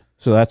can't.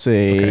 So that's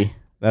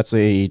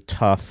a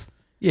tough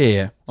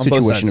Yeah. On both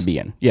situation sides. to be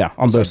in. Yeah,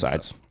 on both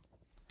sides.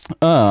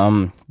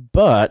 sides.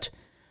 But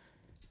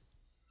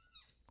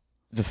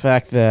the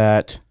fact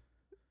that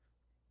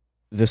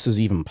this is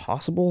even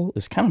possible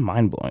is kind of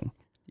mind blowing.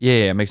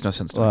 Yeah, it makes no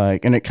sense to me.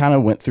 Like, and it kind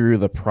of went through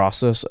the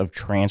process of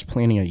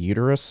transplanting a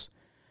uterus.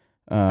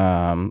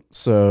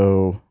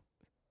 So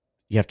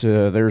you have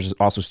to. There's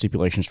also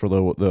stipulations for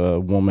the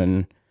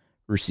woman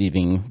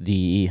receiving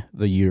the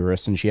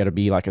uterus, and she had to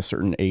be like a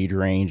certain age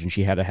range, and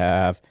she had to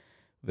have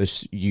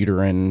this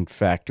uterine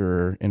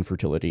factor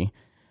infertility.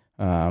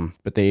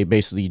 But they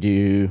basically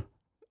do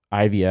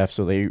IVF,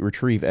 so they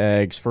retrieve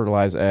eggs,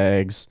 fertilize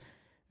eggs,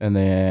 and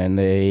then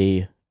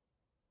they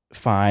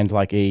find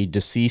like a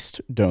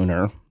deceased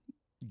donor,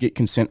 get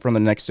consent from the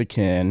next of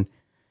kin.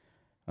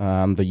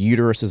 The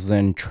uterus is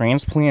then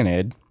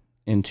transplanted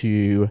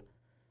into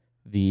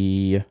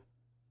the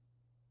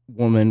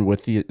woman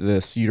with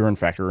this uterine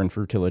factor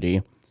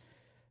infertility.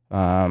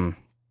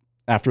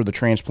 After the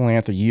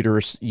transplant, the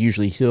uterus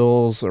usually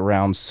heals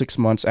around 6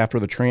 months after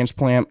the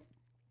transplant.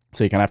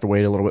 So you kind of have to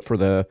wait a little bit for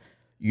the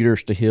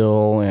uterus to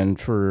heal and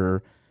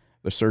for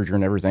the surgery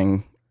and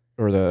everything,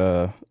 or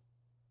the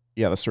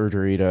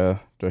surgery to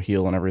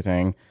heal and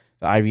everything.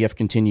 The IVF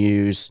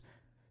continues.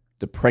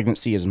 The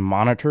pregnancy is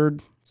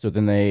monitored. So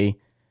then they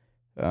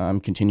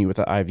continue with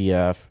the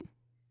IVF.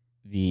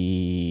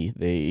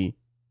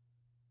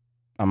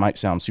 I might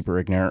sound super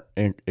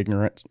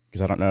ignorant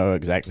because I don't know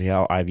exactly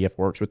how IVF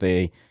works, but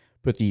they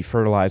put the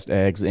fertilized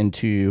eggs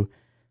into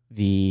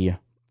the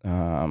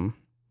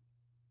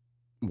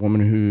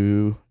woman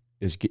who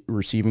is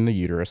receiving the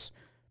uterus.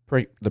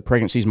 The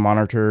pregnancy is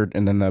monitored,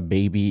 and then the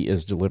baby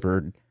is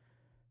delivered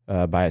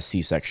by a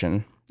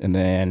C-section. And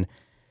then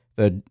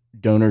the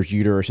donor's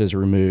uterus is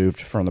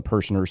removed from the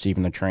person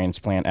receiving the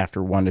transplant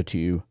after 1 to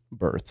 2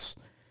 births.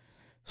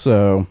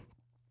 So,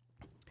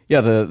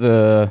 yeah,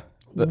 the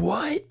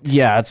What?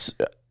 yeah, it's,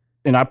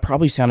 and I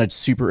probably sounded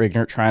super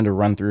ignorant trying to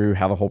run through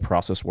how the whole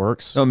process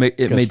works. No,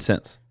 it made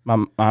sense.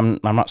 I'm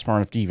not smart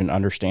enough to even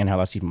understand how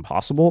that's even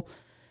possible.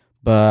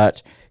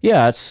 But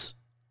yeah, it's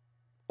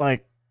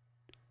like,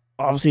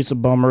 obviously it's a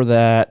bummer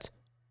that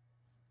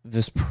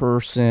this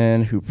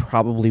person who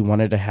probably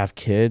wanted to have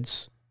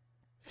kids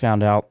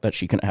found out that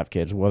she couldn't have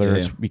kids, whether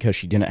it's because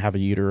she didn't have a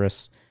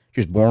uterus, she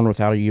was born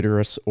without a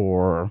uterus,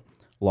 or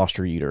lost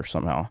her uterus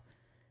somehow.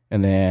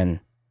 And then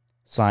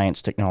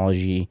science,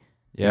 technology,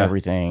 and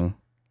everything,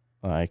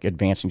 like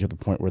advancing to the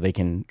point where they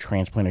can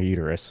transplant a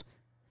uterus,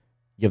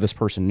 give this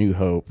person new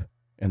hope,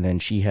 and then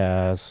she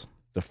has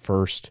the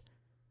first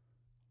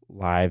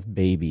live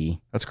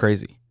baby That's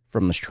crazy.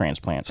 from this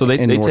transplant. So they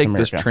in North take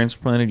America. this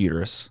transplanted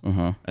uterus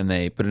Mhm. and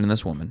they put it in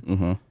this woman.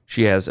 Mhm.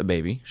 She has a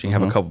baby. She can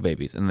have a Mhm. couple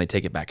babies, and they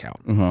take it back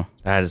out. Mhm.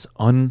 That is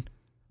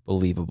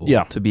unbelievable.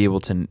 Yeah. To be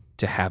able to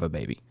have a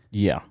baby.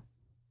 Yeah.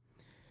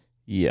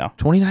 Yeah.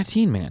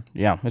 2019, man.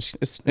 Yeah. It's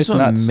It's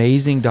nuts.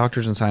 amazing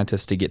doctors and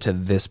scientists to get to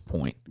this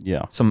point.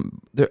 Yeah.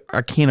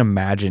 I can't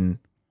imagine.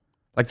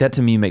 Like, that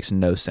to me makes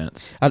no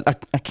sense. I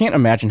can't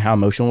imagine how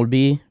emotional it would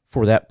be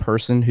for that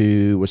person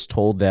who was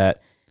told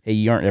that, hey,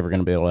 you aren't ever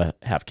going to be able to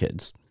have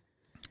kids.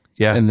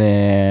 Yeah. And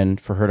then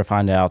for her to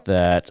find out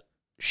that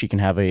she can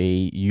have a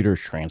uterus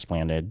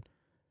transplanted,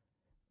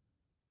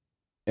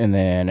 and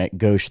then it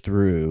goes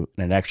through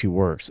and it actually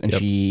works, and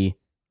she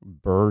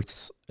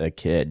births a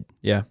kid.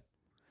 Yeah.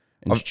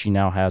 And she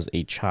now has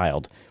a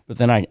child. But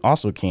then I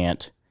also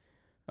can't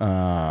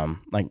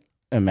like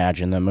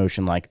imagine the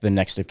emotion, like the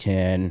next of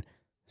kin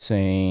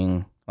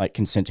saying, like,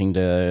 consenting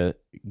to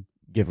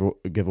give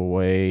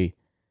away,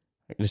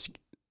 just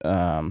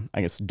I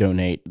guess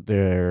donate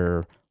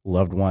their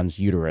loved one's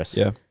uterus.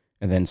 Yeah.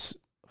 And then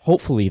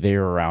hopefully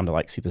they're around to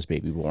like see this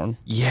baby born.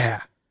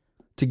 Yeah.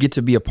 To get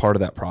to be a part of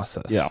that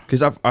process. Yeah.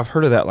 Because I've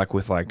heard of that, like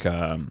with like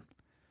I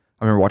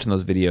remember watching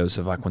those videos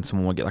of like when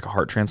someone would get like a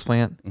heart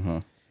transplant, Mm-hmm.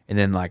 and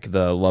then like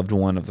the loved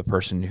one of the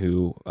person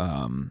who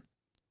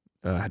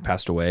had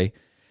passed away,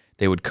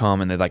 they would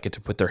come and they'd like get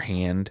to put their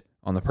hand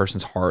on the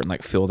person's heart and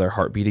like feel their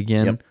heartbeat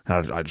again. Yep.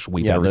 And I just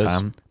weep Yeah, every those-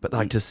 time. But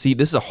like to see,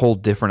 this is a whole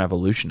different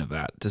evolution of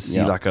that. To see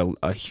Yeah. like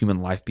a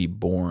human life be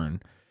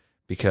born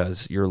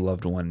because your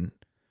loved one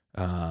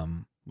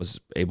was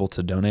able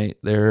to donate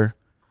their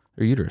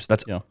uterus.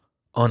 That's Yeah.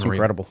 It's unreal.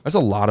 incredible. There's a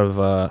lot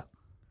of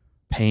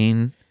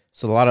pain.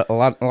 So a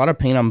lot of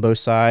pain on both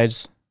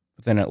sides,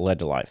 but then it led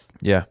to life.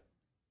 Yeah.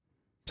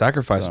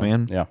 Sacrifice, So,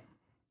 man. Yeah.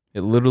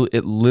 It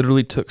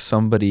literally took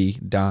somebody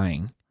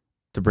dying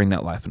to bring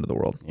that life into the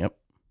world. Yep.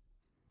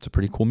 It's a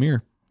pretty cool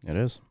mirror. It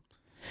is.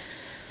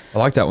 I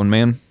like that one,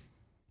 man.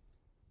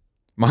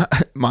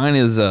 Mine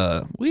is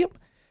a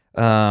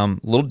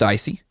little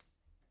dicey.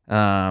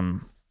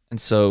 And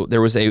so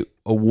there was a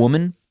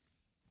woman.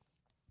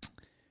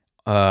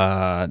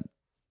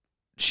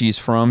 She's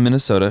from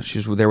Minnesota. She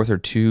was there with her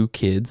 2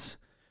 kids.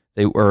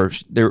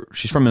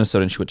 She's from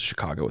Minnesota and she went to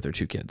Chicago with her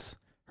 2 kids.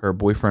 Her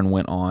boyfriend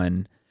went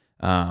on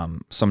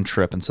some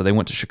trip, and so they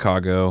went to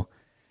Chicago,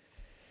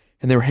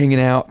 and they were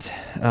hanging out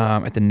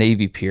at the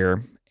Navy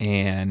Pier,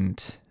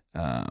 and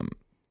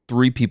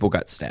 3 people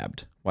got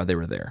stabbed while they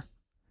were there.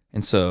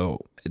 And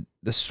so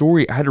the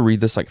story, I had to read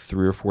this like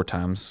 3 or 4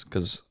 times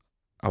because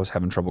I was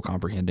having trouble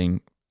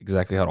comprehending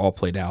exactly how it all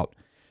played out.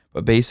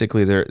 But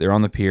basically, they're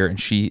on the pier,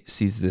 and she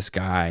sees this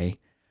guy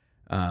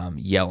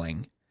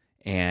yelling,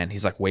 and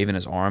he's like waving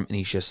his arm, and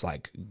he's just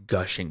like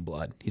gushing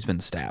blood. He's been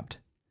stabbed,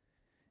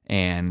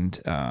 and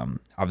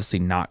obviously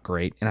not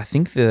great. And I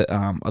think the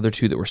other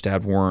 2 that were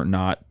stabbed were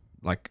not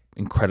like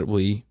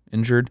incredibly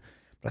injured,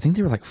 but I think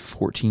they were like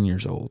 14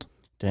 years old.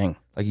 Dang.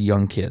 Like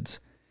young kids.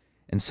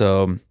 And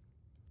so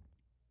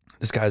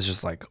this guy's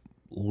just like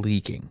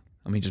leaking.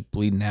 I mean, just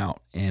bleeding out.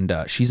 And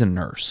she's a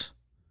nurse.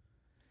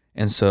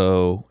 And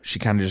so she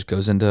kind of just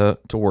goes into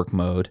work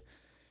mode.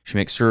 She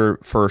makes sure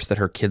first that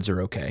her kids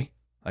are okay,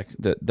 like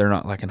that they're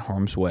not like in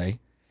harm's way.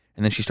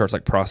 And then she starts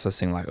like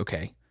processing, like,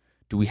 okay,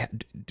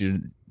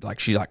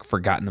 she like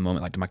forgot in the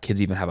moment, like, do my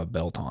kids even have a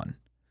belt on?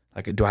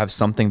 Like, do I have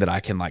something that I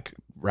can like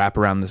wrap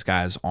around this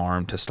guy's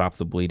arm to stop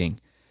the bleeding?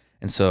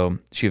 And so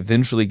she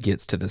eventually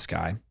gets to this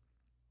guy.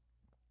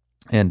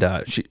 And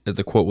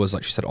the quote was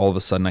like, she said, all of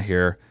a sudden I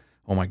hear,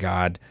 oh my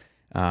God.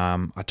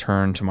 I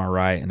turned to my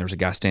right, and there was a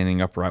guy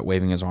standing upright,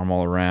 waving his arm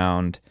all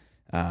around.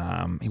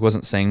 He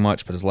wasn't saying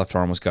much, but his left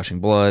arm was gushing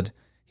blood.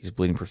 He was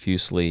bleeding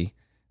profusely.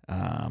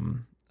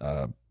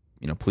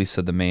 Police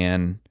said the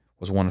man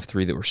was one of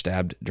 3 that were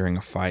stabbed during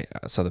a fight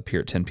outside the pier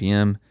at 10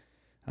 p.m.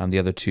 The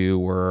other 2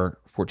 were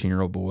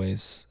 14-year-old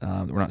boys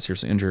that were not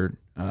seriously injured.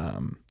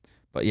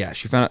 But yeah,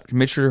 she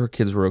made sure her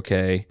kids were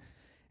okay,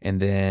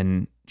 and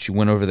then she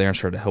went over there and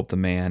started to help the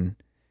man.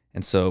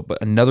 And so, but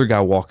another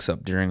guy walks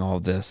up during all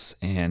of this,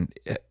 and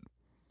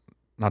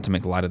not to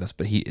make light of this,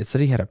 but it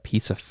said he had a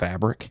piece of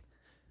fabric.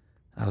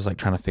 I was like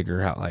trying to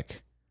figure out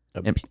like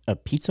a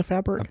pizza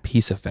fabric? A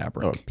piece of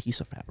fabric. Oh, a piece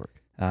of fabric.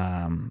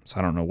 So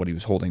I don't know what he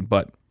was holding,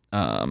 but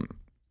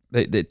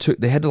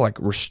they had to like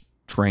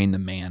restrain the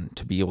man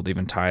to be able to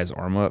even tie his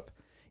arm up.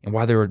 And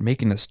while they were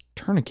making this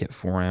tourniquet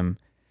for him,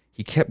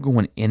 he kept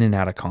going in and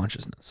out of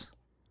consciousness.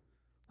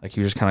 Like he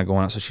was just kind of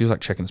going out. So she was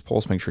like checking his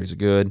pulse, making sure he's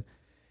good.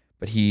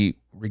 But he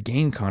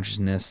regained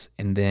consciousness,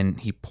 and then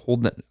he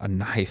pulled a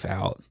knife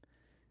out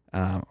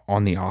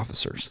on the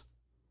officers.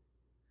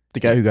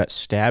 The guy who got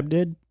stabbed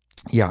did?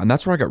 Yeah, and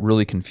that's where I got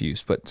really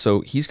confused. But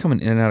so he's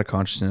coming in and out of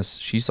consciousness.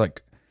 She's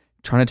like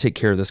trying to take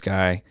care of this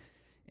guy,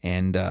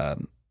 and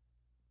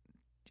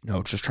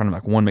just trying to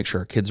like make sure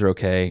her kids are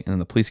okay. And then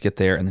the police get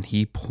there, and then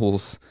he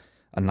pulls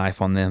a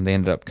knife on them. They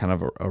ended up kind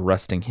of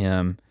arresting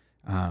him.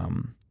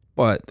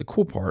 But the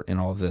cool part in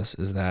all of this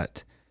is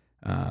that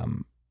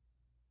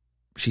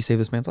she saved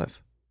this man's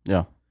life.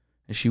 Yeah.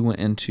 And she went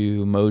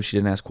into mode. She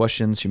didn't ask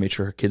questions. She made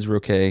sure her kids were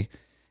okay.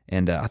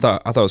 And I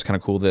thought it was kind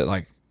of cool that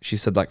like she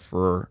said like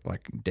for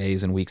like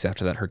days and weeks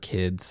after that, her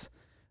kids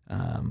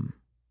are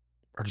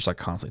just like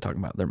constantly talking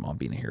about their mom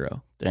being a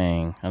hero.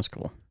 Dang, that's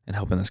cool. And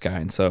helping this guy.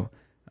 And so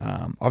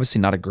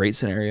obviously not a great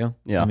scenario.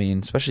 Yeah. I mean,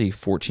 especially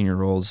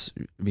 14-year-olds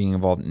being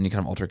involved in any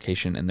kind of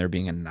altercation and there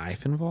being a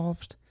knife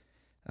involved.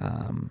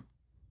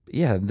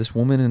 Yeah, this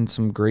woman and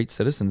some great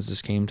citizens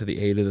just came to the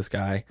aid of this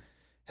guy.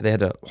 They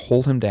had to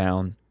hold him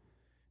down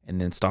and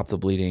then stop the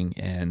bleeding,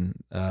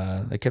 and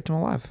they kept him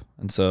alive.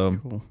 And so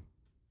Cool.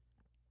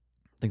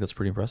 I think that's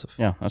pretty impressive.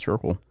 Yeah, that's real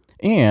cool.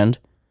 And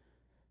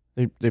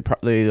they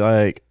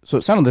like, so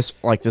it sounded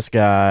this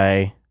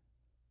guy.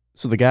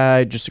 So the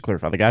guy, just to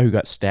clarify, the guy who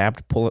got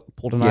stabbed pulled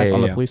a knife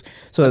on the police.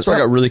 So that's where I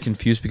got really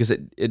confused because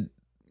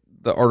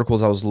the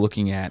articles I was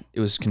looking at,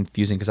 it was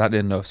confusing because I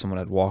didn't know if someone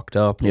had walked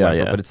up. Or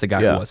whatever, but it's the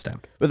guy who was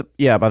stabbed. But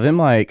by them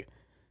like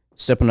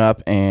stepping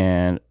up,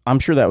 and I'm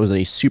sure that was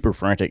a super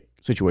frantic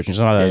situation.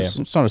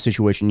 It's not a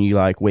situation you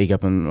like wake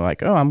up and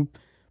like, oh, I'm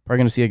probably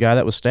gonna see a guy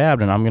that was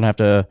stabbed, and I'm gonna have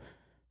to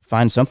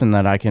find something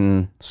that I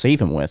can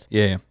save him with.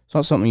 Yeah. It's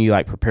not something you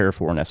like prepare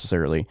for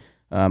necessarily.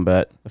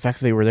 But the fact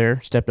that they were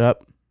there, stepped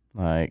up,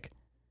 like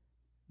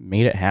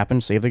made it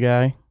happen, saved the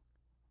guy.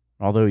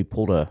 Although he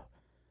pulled a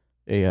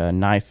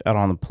knife out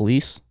on the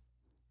police,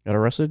 got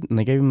arrested, and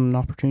they gave him an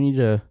opportunity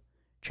to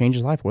change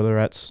his life, whether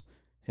that's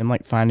him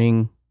like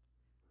finding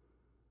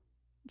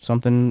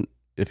something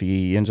if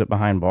he ends up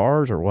behind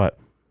bars or what.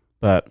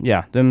 But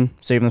yeah, them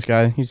saving this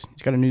guy, he's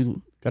got a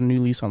new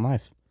lease on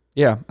life.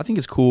 Yeah, I think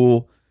it's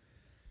cool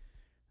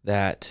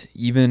that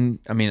even,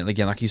 I mean,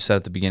 again, like you said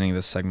at the beginning of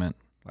this segment,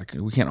 like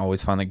we can't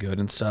always find the good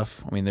and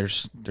stuff. I mean,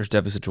 there's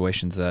definitely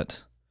situations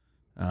that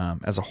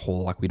as a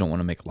whole, like we don't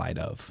want to make light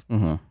of.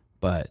 Mm-hmm.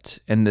 But,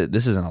 and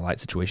this isn't a light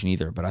situation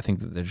either, but I think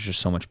that there's just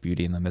so much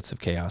beauty in the midst of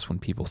chaos when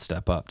people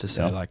step up to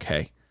say like,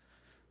 hey,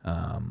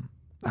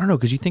 I don't know,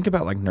 because you think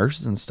about like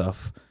nurses and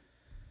stuff,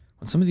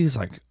 when some of these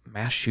like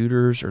mass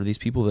shooters or these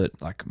people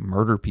that like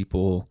murder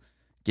people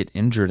get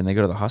injured and they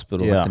go to the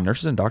hospital, Yeah. like the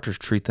nurses and doctors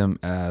treat them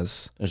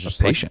as It's a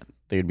just like patient.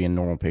 they would be a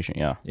normal patient.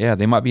 Yeah. Yeah,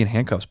 they might be in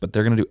handcuffs, but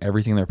they're going to do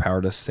everything in their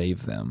power to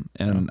save them.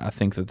 And I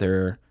think that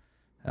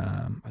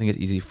I think it's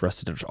easy for us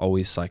to just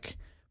always like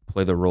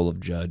play the role of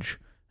judge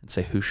and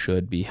say who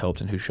should be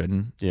helped and who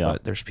shouldn't. Yeah.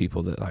 But there's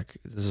people that like,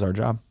 this is our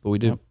job, but we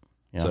do. Yep.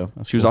 Yeah, So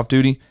that's she was cool. off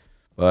duty,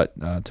 but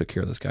took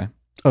care of this guy.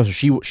 Oh, so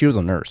she was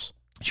a nurse.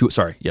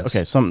 Sorry, yes.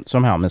 Okay,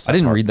 somehow I missed that I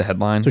didn't part. read the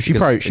headline. So she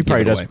because probably it she gave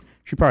probably it does away.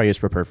 she probably is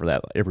prepared for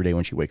that every day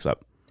when she wakes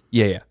up.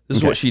 Yeah. This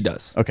is Okay. what she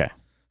does. Okay,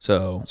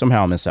 So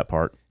somehow I missed that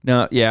part.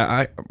 no,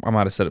 yeah, I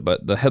might have said it,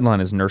 but the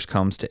headline is Nurse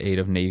Comes to Aid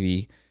of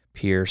Navy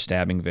Pier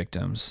Stabbing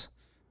Victims.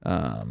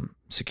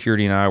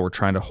 Security and I were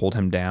trying to hold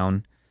him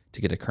down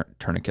to get a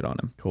tourniquet on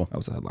him. Cool. That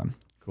was the headline.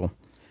 Cool.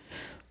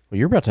 Well,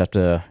 you're about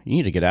to you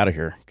need to get out of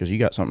here because you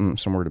got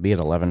somewhere to be at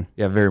 11.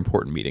 Yeah, very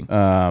important meeting.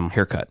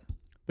 Haircut.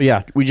 But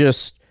yeah, we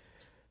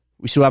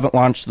still haven't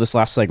launched this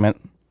last segment.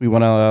 We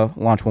want to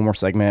launch one more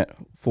segment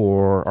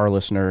for our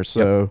listeners.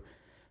 So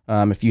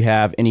if you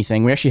have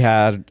anything,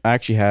 I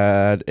actually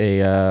had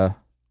a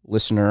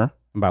listener,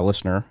 and by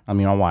listener, I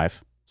mean my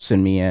wife,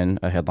 send me in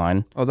a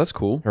headline. Oh, that's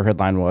cool. Her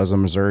headline was, a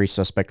Missouri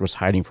suspect was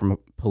hiding from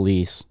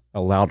police. A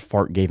loud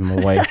fart gave him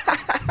away.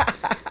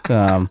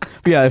 But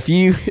yeah, if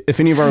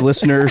any of our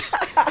listeners,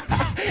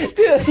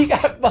 Yeah, he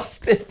got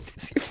busted.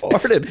 He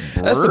farted.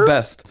 That's the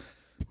best.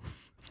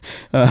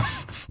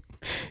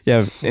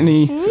 yeah,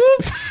 any,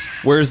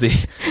 Where is he?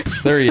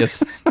 There he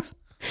is.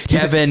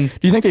 Kevin. do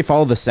you think they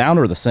follow the sound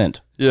or the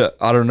scent? Yeah,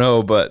 I don't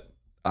know, but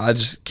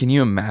can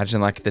you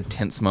imagine like the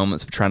tense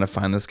moments of trying to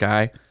find this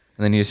guy?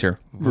 And then you just hear,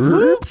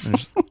 and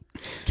just,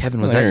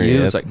 Kevin, was There that he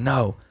you? is. It's like,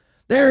 no,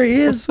 there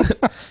he is.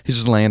 He's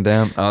just laying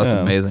down. Oh, that's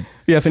amazing.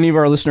 Yeah, if any of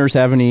our listeners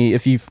have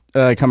if you've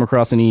come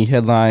across any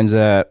headlines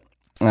that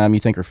you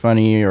think are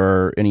funny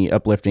or any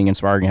uplifting,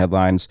 inspiring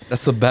headlines,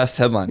 That's the best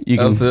headline. You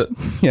That was can-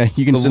 yeah,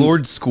 you can the send,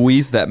 Lord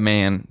squeezed that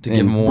man to give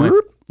and him away.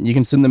 you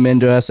can send them in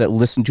to us at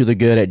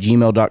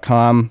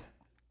listentothegood@gmail.com.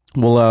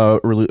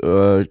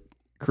 We'll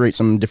create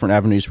some different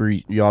avenues for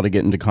y'all to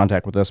get into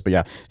contact with us. But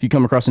yeah, if you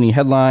come across any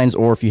headlines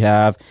or if you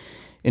have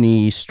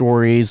any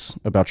stories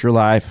about your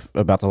life,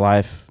 about the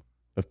life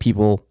of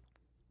people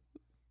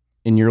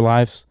in your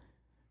lives,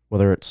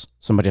 whether it's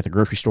somebody at the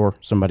grocery store,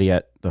 somebody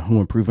at the home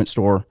improvement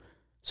store,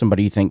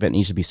 somebody you think that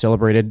needs to be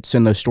celebrated,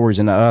 send those stories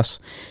into us,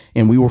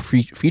 and we will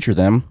feature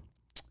them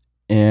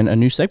in a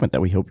new segment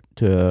that we hope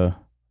to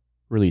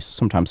release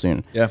sometime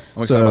soon. Yeah,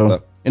 I'm excited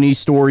about that. Any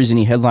stories,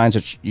 any headlines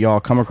that y'all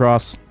come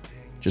across,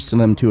 just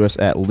send them to us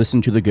at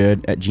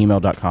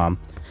listentothegood@gmail.com.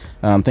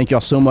 Thank y'all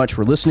so much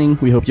for listening.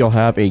 We hope y'all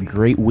have a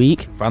great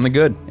week. Find the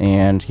good.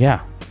 And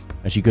yeah,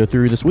 as you go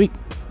through this week,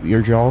 we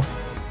urge y'all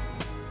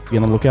be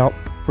on the lookout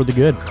for the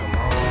good.